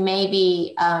 to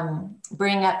maybe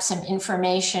bring up some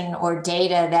information or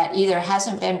data that either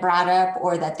hasn't been brought up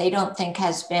or that they don't think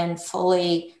has been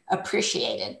fully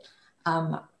appreciated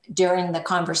during the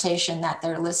conversation that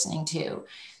they're listening to.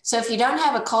 So if you don't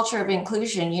have a culture of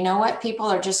inclusion, you know what? People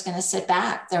are just going to sit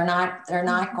back. They're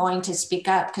not going to speak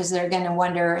up because they're going to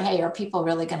wonder, hey, are people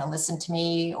really going to listen to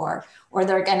me? Or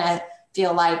they're going to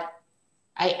feel like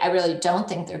I really don't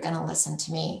think they're going to listen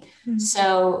to me. Mm-hmm.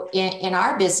 So in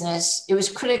our business, it was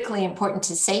critically important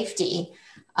to safety,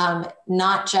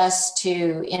 not just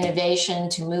to innovation,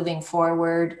 to moving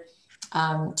forward,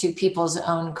 to people's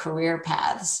own career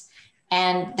paths.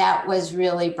 And that was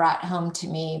really brought home to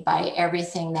me by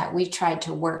everything that we tried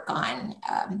to work on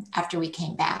after we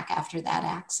came back after that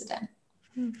accident.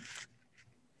 Mm-hmm.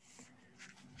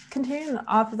 Continuing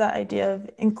off of that idea of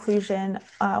inclusion,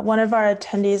 one of our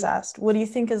attendees asked, what do you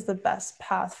think is the best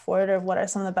path forward, or what are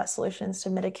some of the best solutions to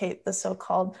mitigate the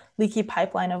so-called leaky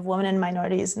pipeline of women and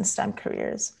minorities in STEM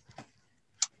careers?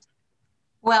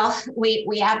 Well,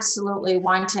 we absolutely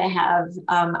want to have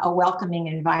a welcoming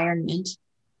environment.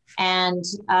 And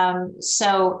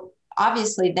so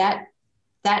obviously that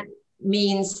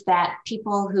means that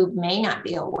people who may not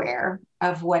be aware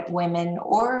of what women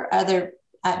or other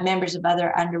members of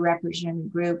other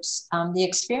underrepresented groups, the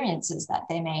experiences that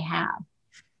they may have.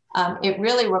 It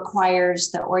really requires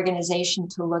the organization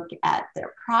to look at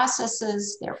their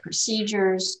processes, their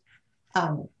procedures,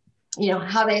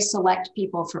 how they select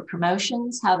people for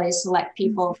promotions, how they select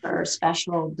people for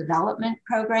special development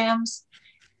programs.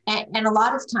 And a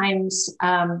lot of times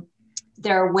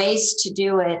there are ways to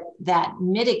do it that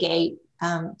mitigate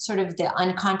sort of the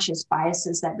unconscious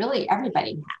biases that really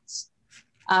everybody has.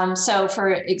 So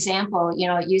for example,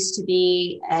 it used to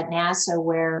be at NASA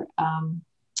where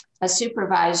a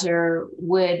supervisor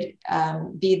would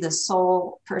be the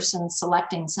sole person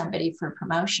selecting somebody for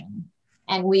promotion.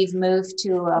 And we've moved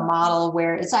to a model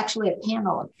where it's actually a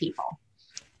panel of people.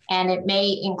 And it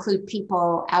may include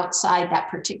people outside that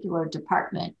particular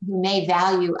department who may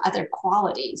value other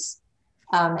qualities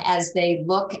as they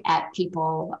look at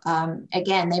people.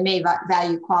 Again, they may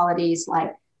value qualities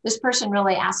like, this person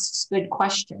really asks good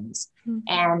questions.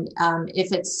 Mm-hmm. And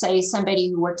if it's, say, somebody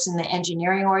who works in the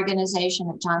engineering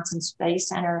organization at Johnson Space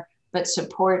Center, but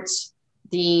supports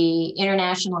the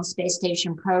International Space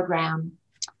Station program,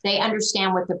 they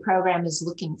understand what the program is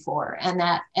looking for. And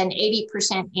that an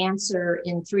 80% answer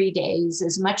in 3 days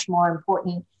is much more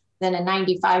important than a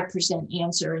 95%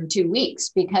 answer in 2 weeks,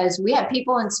 because we have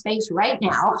people in space right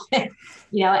now,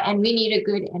 and we need a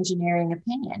good engineering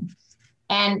opinion.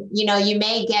 And, you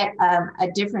may get a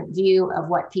different view of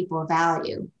what people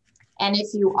value. And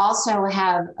if you also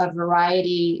have a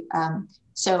variety,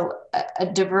 a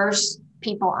diverse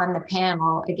people on the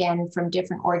panel, again, from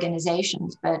different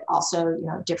organizations, but also,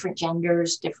 different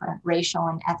genders, different racial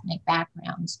and ethnic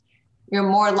backgrounds, you're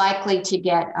more likely to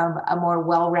get a more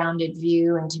well-rounded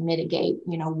view and to mitigate,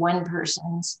 one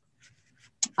person's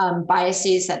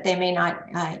biases that they may not,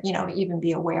 even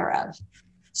be aware of.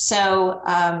 So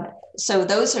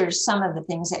those are some of the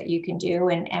things that you can do.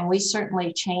 And we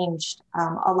certainly changed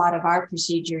a lot of our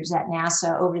procedures at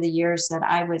NASA over the years that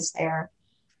I was there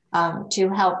to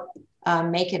help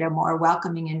make it a more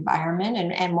welcoming environment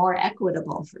and more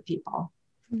equitable for people.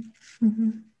 Mm-hmm.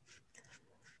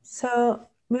 So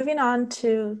moving on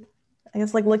to, I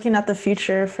guess, like looking at the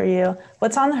future for you,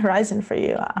 what's on the horizon for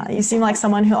you? You seem like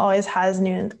someone who always has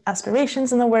new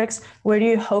aspirations in the works. Where do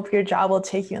you hope your job will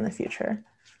take you in the future?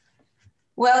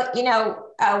 Well,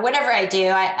 whatever I do,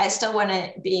 I still want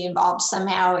to be involved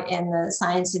somehow in the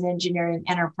science and engineering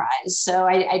enterprise. So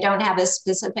I don't have a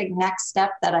specific next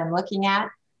step that I'm looking at.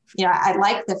 I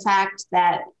like the fact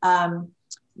that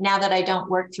now that I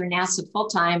don't work for NASA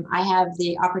full-time, I have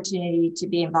the opportunity to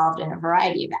be involved in a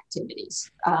variety of activities.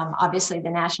 Obviously,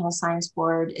 the National Science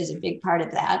Board is a big part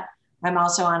of that. I'm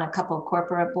also on a couple of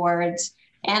corporate boards,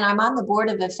 and I'm on the board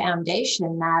of a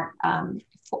foundation that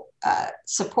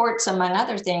supports, among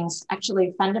other things,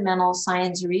 actually fundamental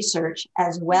science research,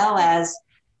 as well as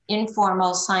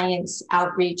informal science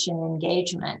outreach and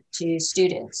engagement to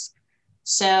students.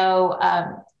 So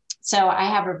I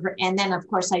have and then of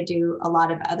course I do a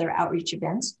lot of other outreach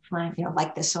events,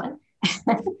 like this one.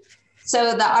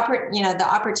 So the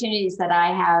opportunities that I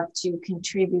have to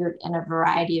contribute in a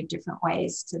variety of different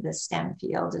ways to the STEM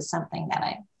field is something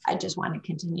that I just want to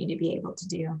continue to be able to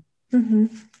do. Mm-hmm.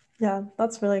 Yeah,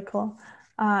 that's really cool.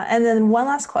 And then one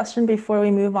last question before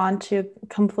we move on to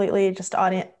completely just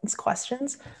audience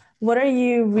questions. What are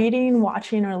you reading,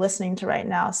 watching, or listening to right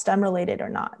now, STEM related or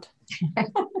not?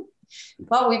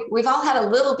 Well, we've all had a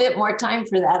little bit more time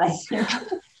for that, I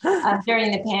think,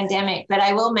 during the pandemic. But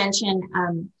I will mention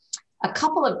a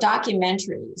couple of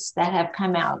documentaries that have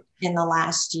come out in the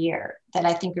last year that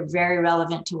I think are very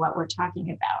relevant to what we're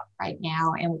talking about right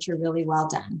now and which are really well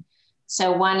done.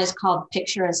 So one is called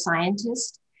Picture a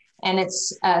Scientist, and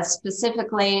it's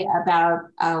specifically about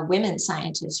women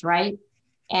scientists, right?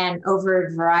 And over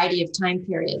a variety of time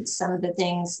periods, some of the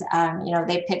things,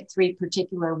 they picked 3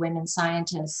 particular women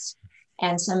scientists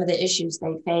and some of the issues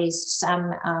they faced,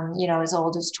 some, as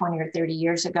old as 20 or 30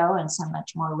 years ago, and some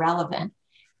much more relevant.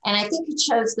 And I think it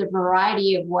shows the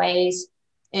variety of ways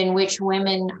in which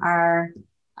women are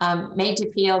made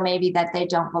to feel maybe that they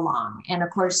don't belong. And of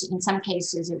course, in some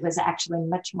cases, it was actually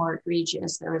much more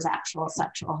egregious. There was actual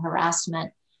sexual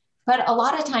harassment. But a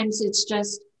lot of times it's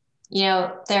just,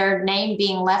 their name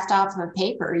being left off of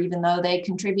paper, even though they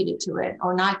contributed to it,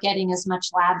 or not getting as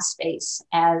much lab space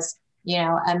as,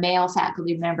 a male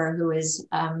faculty member who is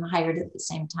hired at the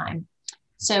same time.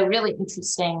 So really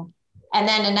interesting. And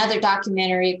then another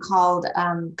documentary called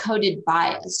Coded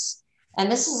Bias. And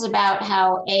this is about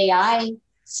how AI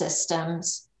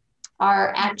systems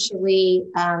are actually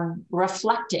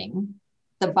reflecting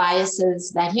the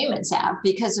biases that humans have,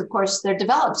 because of course they're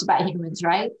developed by humans,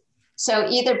 right? So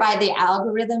either by the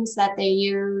algorithms that they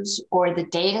use or the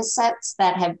data sets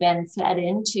that have been fed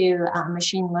into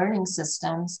machine learning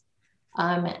systems,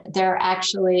 they're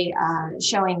actually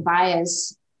showing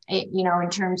bias, in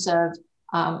terms of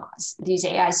these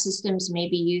AI systems may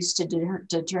be used to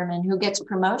determine who gets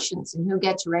promotions and who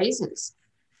gets raises.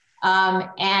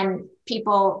 And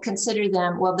people consider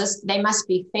them, well, they must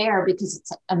be fair because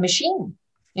it's a machine,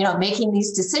 making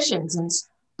these decisions. And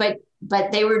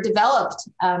but they were developed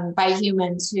by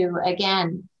humans who,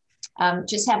 again,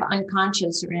 just have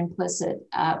unconscious or implicit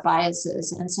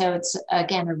biases. And so it's,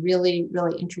 again, a really,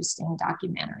 really interesting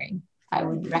documentary I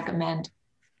would recommend.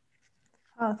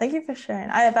 Oh, thank you for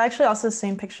sharing. I have actually also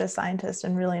seen Picture Scientist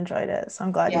and really enjoyed it. So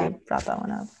I'm glad you brought that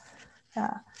one up.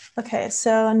 Yeah. Okay,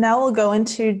 so now we'll go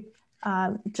into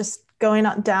just going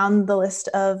down the list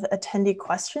of attendee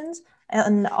questions,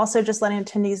 and also just letting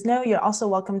attendees know you're also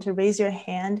welcome to raise your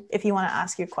hand if you want to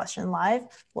ask your question live.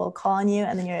 We'll call on you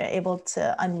and then you're able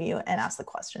to unmute and ask the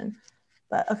question.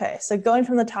 But okay, so going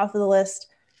from the top of the list,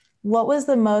 what was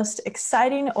the most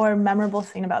exciting or memorable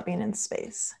thing about being in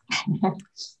space?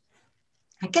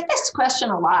 I get this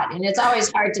question a lot, and it's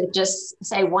always hard to just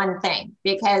say one thing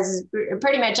because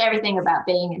pretty much everything about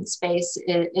being in space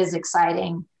is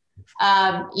exciting.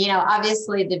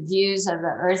 Obviously the views of the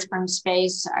Earth from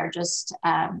space are just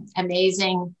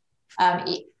amazing.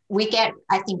 We get,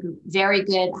 I think, very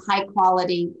good, high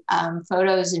quality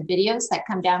photos and videos that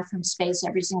come down from space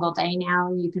every single day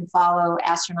now. You can follow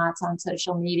astronauts on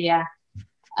social media,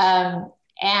 but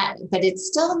it's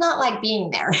still not like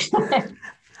being there.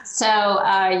 So,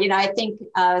 I think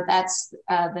that's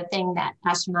the thing that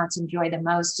astronauts enjoy the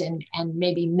most and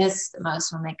maybe miss the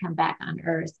most when they come back on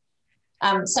Earth.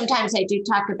 Sometimes I do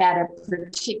talk about a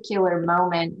particular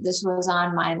moment. This was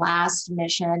on my last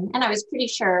mission, and I was pretty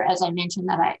sure, as I mentioned,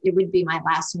 that it would be my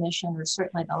last mission, or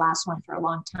certainly the last one for a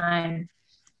long time.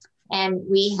 And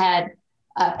we had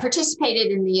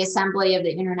participated in the assembly of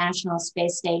the International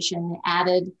Space Station,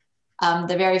 added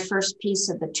the very first piece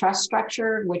of the truss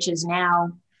structure, which is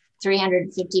now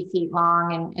 350 feet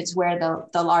long, and it's where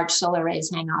the large solar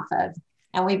rays hang off of.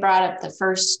 And we brought up the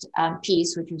first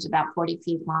piece, which was about 40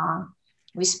 feet long.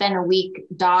 We spent a week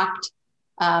docked,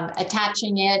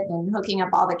 attaching it and hooking up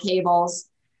all the cables.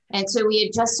 And so we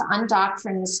had just undocked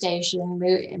from the station,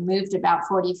 moved about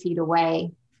 40 feet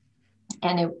away.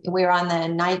 And we were on the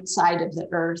night side of the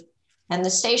Earth. And the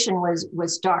station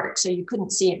was dark, so you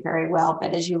couldn't see it very well.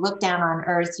 But as you look down on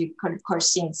Earth, you could, of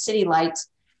course, see city lights,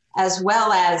 as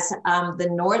well as the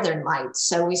northern lights.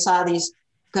 So we saw these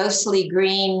ghostly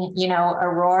green,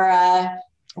 aurora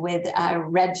with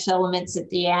red filaments at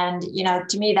the end.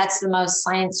 To me, that's the most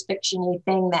science fiction-y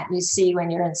thing that you see when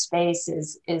you're in space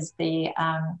is the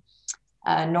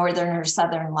northern or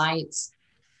southern lights.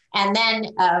 And then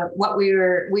what we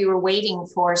were waiting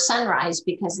for sunrise,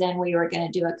 because then we were going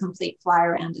to do a complete fly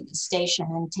around to the station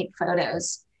and take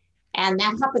photos. And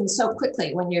that happens so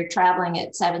quickly when you're traveling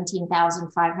at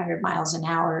 17,500 miles an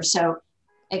hour. So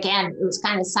again, it was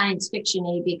kind of science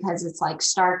fiction-y because it's like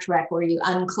Star Trek where you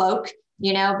uncloak,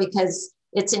 because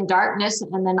it's in darkness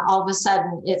and then all of a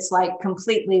sudden it's like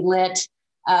completely lit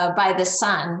by the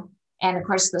sun. And of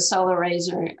course the solar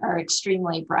rays are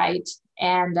extremely bright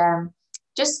and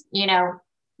just,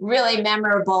 really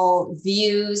memorable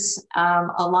views,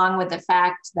 along with the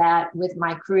fact that with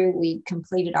my crew, we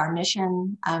completed our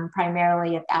mission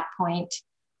primarily at that point.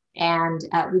 And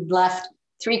we'd left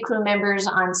 3 crew members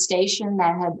on station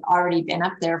that had already been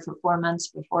up there for 4 months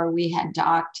before we had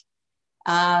docked.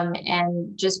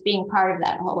 And just being part of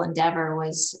that whole endeavor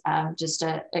was just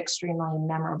extremely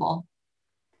memorable.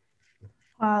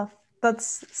 Wow,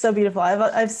 that's so beautiful.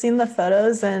 I've seen the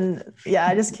photos and yeah,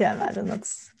 I just can't imagine.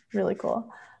 That's really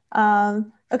cool.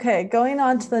 Okay, going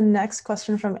on to the next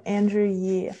question from Andrew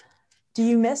Yee. Do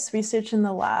you miss research in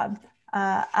the lab?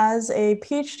 As a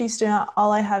PhD student,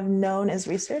 all I have known is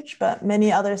research, but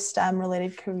many other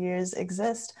STEM-related careers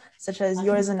exist, such as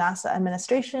yours in NASA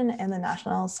administration and the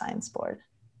National Science Board.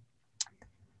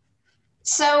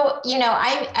 So, you know,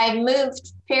 I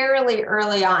moved fairly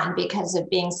early on because of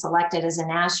being selected as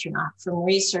an astronaut from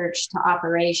research to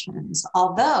operations,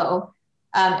 although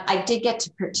I did get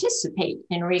to participate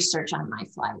in research on my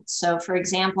flights. So, for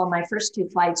example, my first 2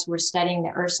 flights were studying the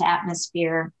Earth's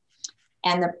atmosphere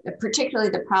and particularly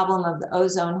the problem of the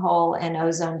ozone hole and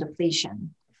ozone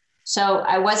depletion. So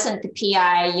I wasn't the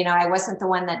PI, you know, I wasn't the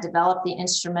one that developed the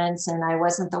instruments and I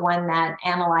wasn't the one that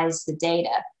analyzed the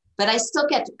data, but I still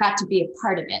got to be a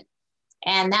part of it.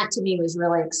 And that to me was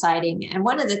really exciting. And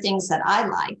one of the things that I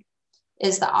like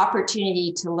is the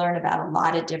opportunity to learn about a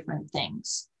lot of different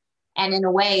things. And in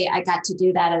a way, I got to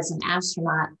do that as an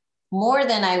astronaut more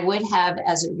than I would have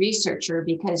as a researcher,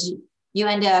 because you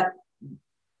end up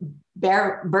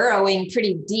burrowing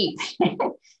pretty deep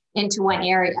into one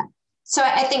area. So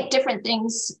I think different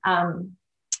things,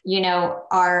 you know,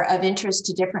 are of interest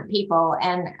to different people.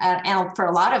 And for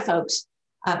a lot of folks,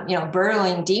 you know,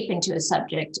 burrowing deep into a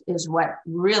subject is what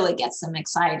really gets them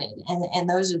excited. And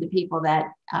those are the people that,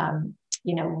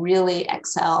 you know, really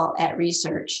excel at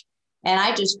research. And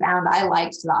I just found I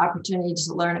liked the opportunity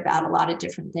to learn about a lot of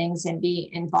different things and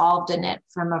be involved in it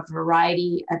from a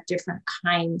variety of different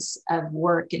kinds of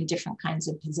work and different kinds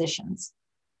of positions.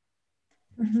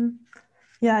 Mm-hmm.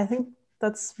 Yeah, I think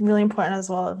that's really important as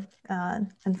well.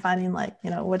 And finding, like,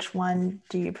 you know, which one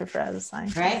do you prefer as a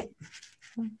scientist? Right.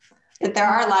 There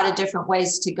are a lot of different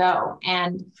ways to go.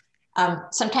 And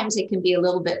sometimes it can be a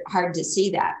little bit hard to see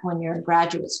that when you're in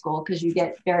graduate school, because you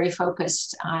get very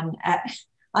focused on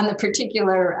the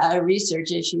particular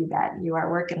research issue that you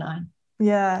are working on.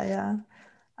 Yeah.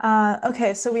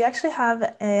 Okay, so we actually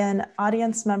have an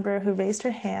audience member who raised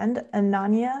her hand.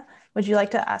 Ananya, would you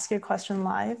like to ask your question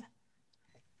live?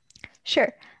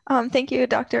 Sure. Thank you,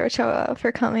 Dr. Ochoa,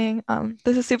 for coming.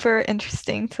 This is super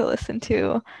interesting to listen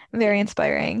to, very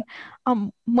inspiring.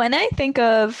 When I think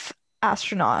of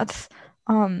astronauts,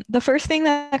 the first thing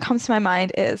that comes to my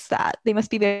mind is that they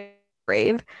must be very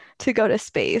brave to go to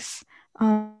space,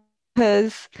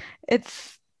 because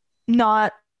it's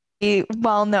not a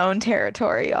well-known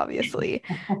territory, obviously.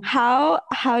 How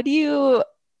are you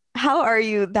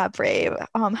that brave?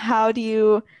 How do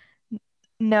you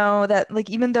know that, like,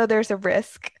 even though there's a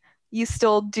risk, you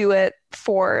still do it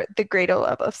for the greater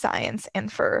love of science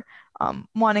and for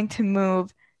wanting to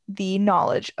move the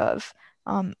knowledge of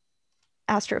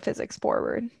astrophysics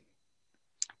forward?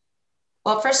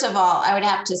 Well, first of all, I would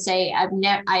have to say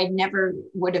I never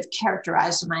would have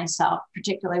characterized myself,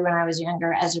 particularly when I was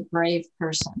younger, as a brave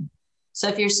person. So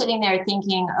if you're sitting there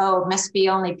thinking, oh, it must be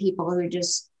only people who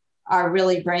just are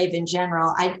really brave in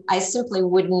general, I simply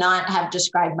would not have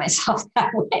described myself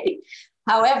that way.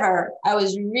 However, I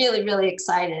was really, really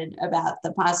excited about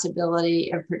the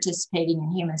possibility of participating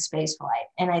in human spaceflight.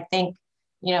 And I think,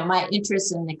 you know, my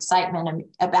interest and excitement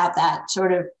about that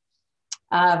sort of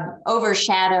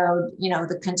overshadowed, you know,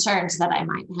 the concerns that I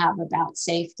might have about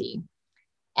safety.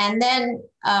 And then,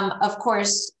 of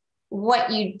course,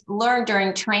 what you learn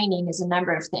during training is a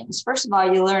number of things. First of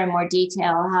all, you learn in more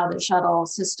detail how the shuttle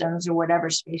systems or whatever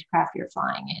spacecraft you're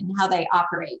flying in, how they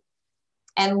operate.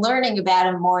 And learning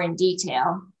about them more in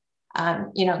detail,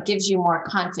 you know, gives you more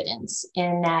confidence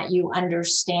in that you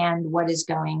understand what is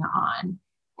going on.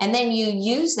 And then you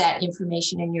use that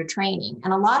information in your training.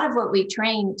 And a lot of what we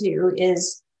train do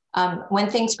is when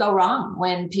things go wrong,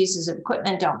 when pieces of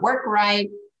equipment don't work right,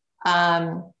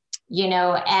 you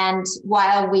know, and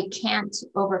while we can't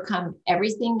overcome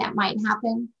everything that might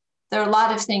happen, there are a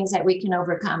lot of things that we can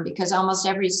overcome, because almost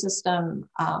every system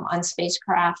on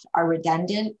spacecraft are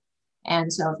redundant.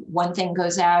 And so if one thing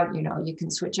goes out, you know, you can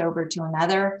switch over to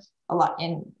another. A lot,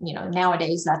 and, you know,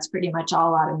 nowadays that's pretty much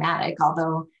all automatic,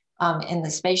 although in the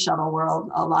space shuttle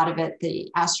world, a lot of it, the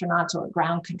astronauts or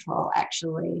ground control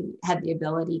actually had the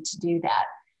ability to do that.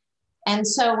 And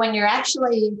so when you're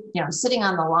actually, you know, sitting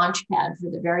on the launch pad for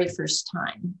the very first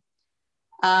time,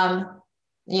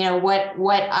 you know, what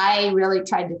I really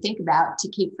tried to think about to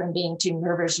keep from being too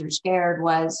nervous or scared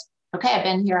was, okay, I've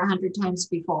been here 100 times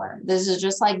before. This is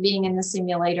just like being in the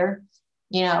simulator.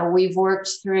 You know, we've worked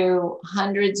through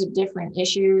hundreds of different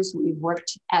issues. We've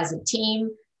worked as a team,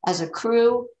 as a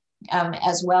crew,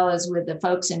 as well as with the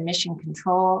folks in mission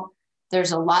control.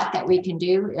 There's a lot that we can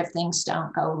do if things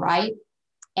don't go right.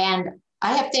 And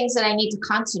I have things that I need to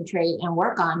concentrate and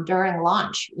work on during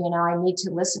launch. You know, I need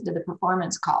to listen to the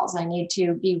performance calls. I need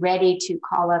to be ready to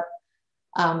call up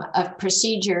a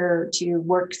procedure to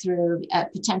work through a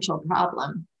potential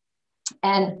problem.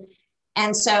 And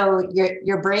And so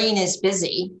your brain is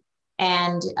busy,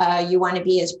 and you want to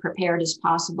be as prepared as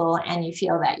possible, and you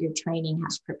feel that your training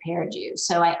has prepared you.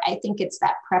 So I think it's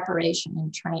that preparation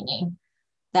and training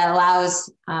that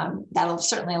that'll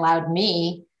certainly allowed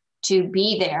me to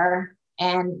be there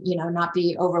and, not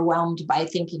be overwhelmed by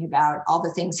thinking about all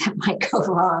the things that might go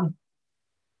wrong.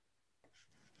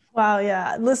 Wow,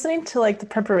 yeah. Listening to like the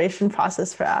preparation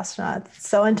process for astronauts, it's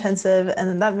so intensive,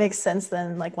 and that makes sense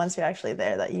then, like once you're actually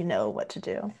there, that you know what to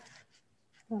do.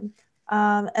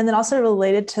 And then also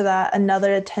related to that,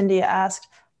 another attendee asked,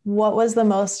 what was the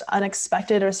most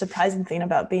unexpected or surprising thing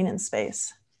about being in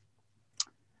space?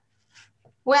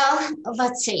 Well,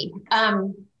 let's see.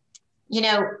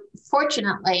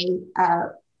 Fortunately,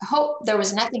 hope there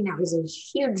was nothing that was a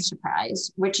huge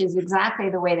surprise, which is exactly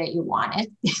the way that you want it.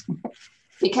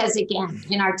 Because again,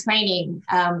 in our training,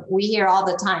 we hear all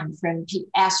the time from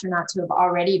astronauts who have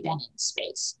already been in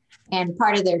space. And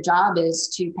part of their job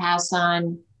is to pass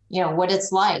on, what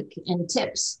it's like and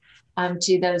tips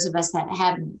to those of us that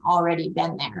haven't already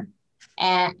been there.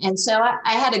 And so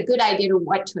I had a good idea of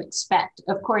what to expect.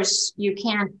 Of course, you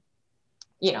can't,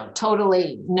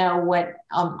 totally know what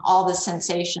all the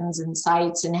sensations and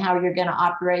sights and how you're going to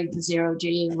operate the zero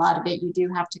G. A lot of it you do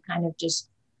have to kind of just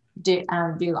do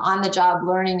on the job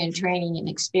learning and training and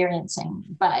experiencing.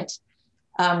 But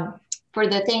for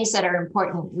the things that are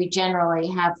important, we generally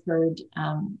have heard,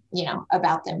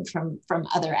 about them from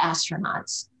other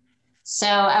astronauts. So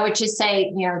I would just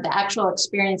say, the actual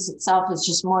experience itself is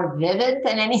just more vivid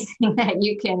than anything that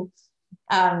you can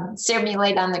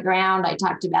simulate on the ground. I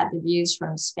talked about the views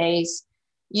from space.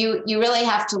 You really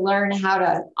have to learn how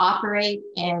to operate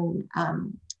in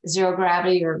zero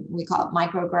gravity, or we call it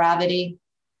microgravity,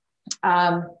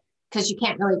 because you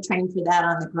can't really train for that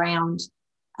on the ground.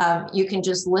 You can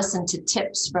just listen to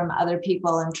tips from other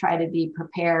people and try to be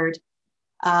prepared.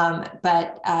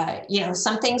 But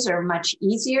some things are much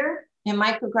easier in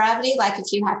microgravity, like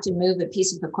if you have to move a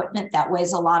piece of equipment that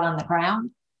weighs a lot on the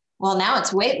ground. Well, now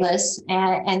it's weightless.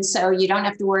 And so you don't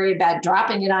have to worry about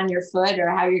dropping it on your foot or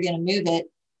how you're going to move it.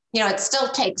 It still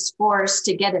takes force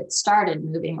to get it started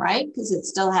moving, right? Because it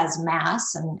still has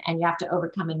mass and you have to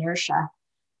overcome inertia.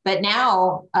 But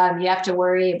now you have to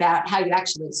worry about how you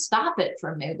actually stop it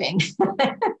from moving.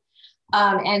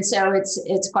 And so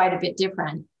it's quite a bit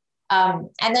different.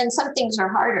 And then some things are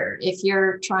harder. If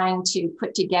you're trying to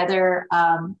put together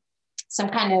some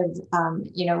kind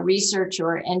of, research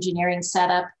or engineering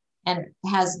setup, and it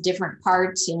has different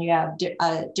parts and you have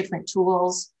different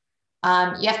tools,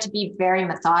 you have to be very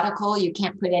methodical. You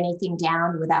can't put anything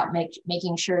down without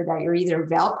making sure that you're either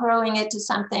Velcroing it to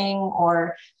something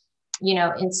or,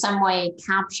 in some way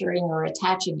capturing or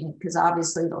attaching it, because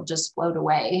obviously it'll just float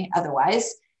away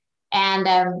otherwise.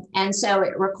 And so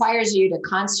it requires you to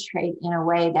concentrate in a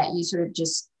way that you sort of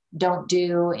just don't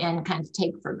do and kind of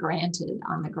take for granted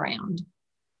on the ground.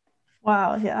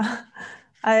 Wow, yeah.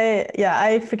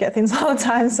 I forget things all the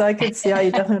time, so I could see how you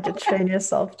definitely have to train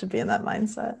yourself to be in that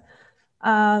mindset.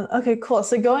 Okay, cool.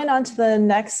 So going on to the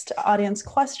next audience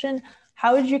question,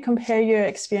 how would you compare your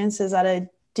experiences at a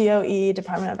DOE,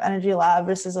 Department of Energy lab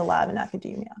versus a lab in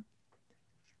academia?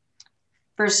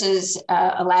 Versus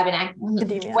a lab in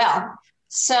academia? Well,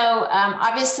 so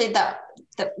obviously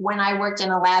when I worked in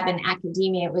a lab in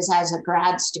academia, it was as a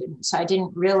grad student. So I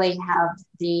didn't really have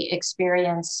the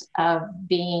experience of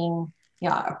being,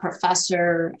 a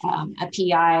professor, a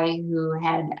PI who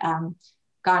had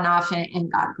gone off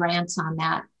and got grants on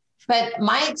that. But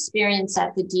my experience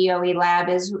at the DOE lab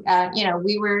is,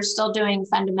 we were still doing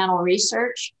fundamental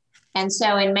research. And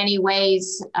so in many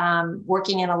ways,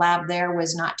 working in a lab there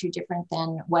was not too different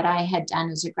than what I had done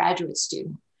as a graduate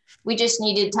student. We just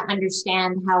needed to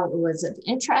understand how it was of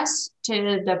interest to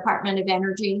the Department of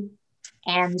Energy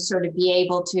and sort of be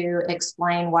able to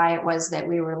explain why it was that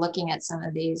we were looking at some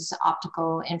of these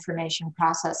optical information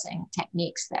processing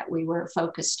techniques that we were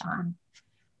focused on.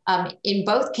 In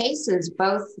both cases,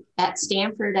 both at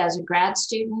Stanford as a grad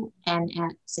student and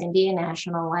at Sandia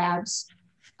National Labs,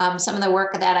 some of the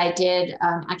work that I did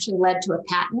actually led to a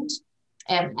patent.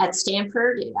 At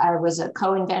Stanford, I was a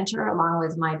co-inventor along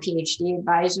with my PhD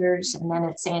advisors. And then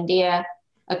at Sandia,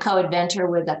 a co-inventor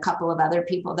with a couple of other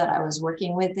people that I was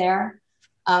working with there.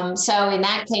 So in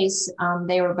that case,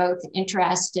 they were both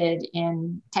interested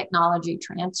in technology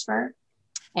transfer.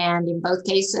 And in both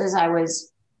cases, I was,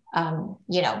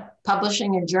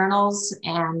 publishing in journals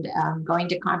and going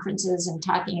to conferences and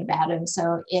talking about them.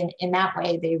 So in that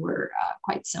way, they were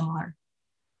quite similar.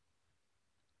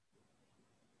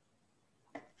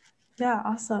 Yeah,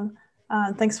 awesome.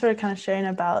 Thanks for kind of sharing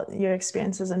about your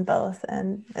experiences in both.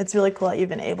 And it's really cool that you've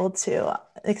been able to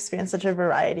experienced such a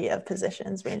variety of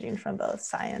positions ranging from both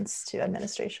science to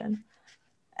administration.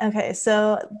 Okay,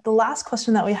 so the last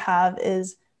question that we have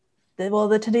is, well,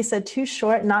 the attendees said 2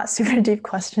 short, not super deep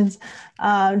questions.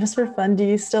 Just for fun, do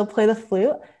you still play the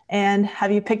flute? And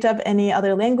have you picked up any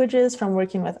other languages from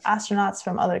working with astronauts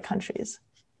from other countries?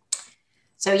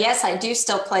 So yes, I do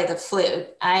still play the flute.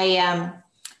 I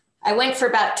went for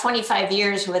about 25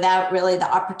 years without really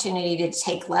the opportunity to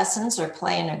take lessons or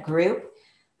play in a group.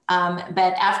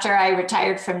 But after I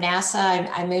retired from NASA,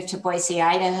 I moved to Boise,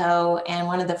 Idaho. And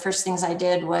one of the first things I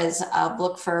did was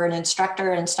look for an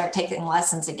instructor and start taking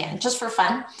lessons again, just for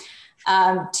fun,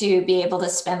 to be able to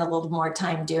spend a little more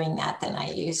time doing that than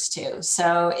I used to.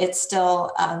 So it's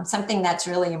still something that's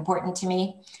really important to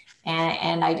me,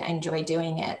 and I enjoy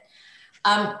doing it.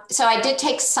 So I did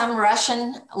take some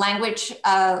Russian language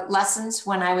lessons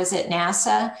when I was at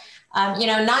NASA,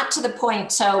 not to the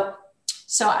point.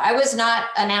 So I was not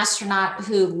an astronaut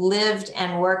who lived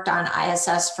and worked on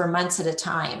ISS for months at a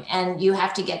time. And you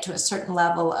have to get to a certain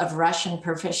level of Russian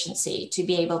proficiency to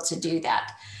be able to do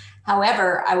that.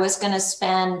 However, I was going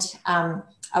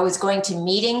to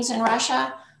meetings in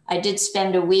Russia. I did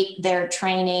spend a week there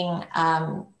training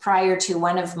prior to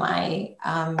one of my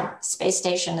space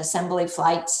station assembly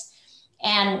flights,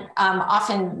 and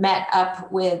often met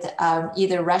up with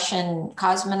either Russian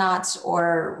cosmonauts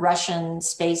or Russian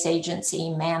space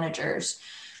agency managers.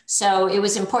 So it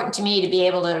was important to me to be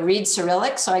able to read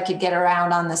Cyrillic so I could get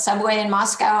around on the subway in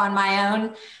Moscow on my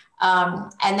own.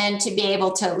 And then to be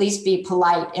able to at least be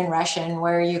polite in Russian,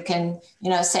 where you can,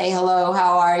 say, hello,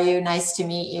 how are you? Nice to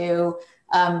meet you.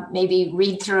 Maybe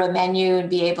read through a menu and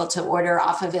be able to order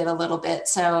off of it a little bit.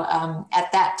 So at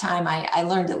that time, I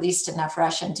learned at least enough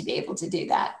Russian to be able to do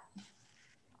that.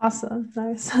 Awesome.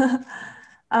 Nice.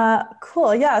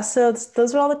 Cool. Yeah. So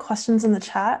those are all the questions in the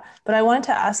chat, but I wanted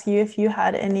to ask you if you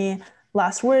had any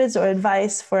last words or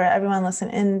advice for everyone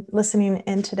listening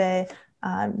in today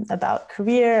about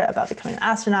career, about becoming an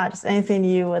astronaut, just anything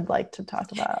you would like to talk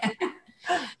about.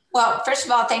 Well, first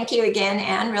of all, thank you again,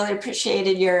 Anne. Really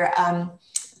appreciated your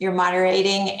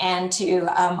moderating, and to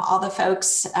all the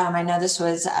folks. I know this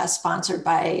was sponsored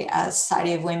by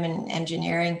Society of Women in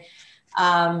Engineering.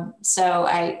 So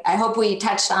I hope we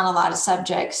touched on a lot of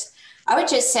subjects. I would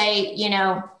just say,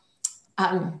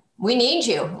 we need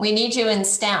you. We need you in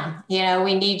STEM.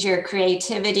 We need your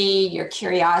creativity, your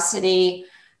curiosity,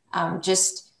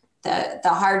 just the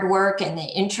hard work and the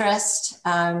interest.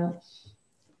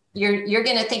 You're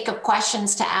going to think of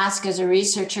questions to ask as a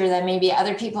researcher that maybe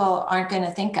other people aren't going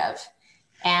to think of.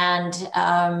 And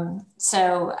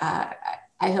so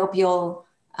I hope you'll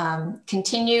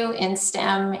continue in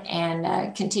STEM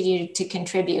and continue to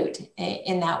contribute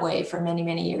in that way for many,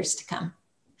 many years to come.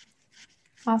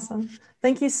 Awesome.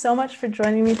 Thank you so much for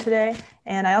joining me today.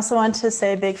 And I also want to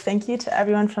say a big thank you to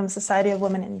everyone from Society of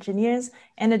Women Engineers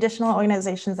and additional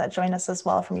organizations that joined us as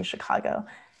well from UChicago.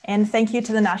 And thank you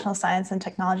to the National Science and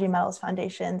Technology Medals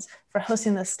Foundations for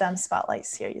hosting the STEM Spotlight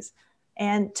series.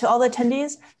 And to all the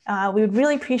attendees, we would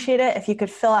really appreciate it if you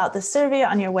could fill out the survey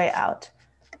on your way out.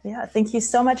 Yeah, thank you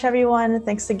so much, everyone.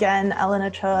 Thanks again, Ellen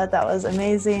Ochoa. That was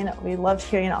amazing. We loved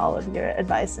hearing all of your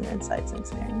advice and insights and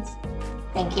experience.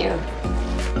 Thank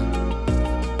you.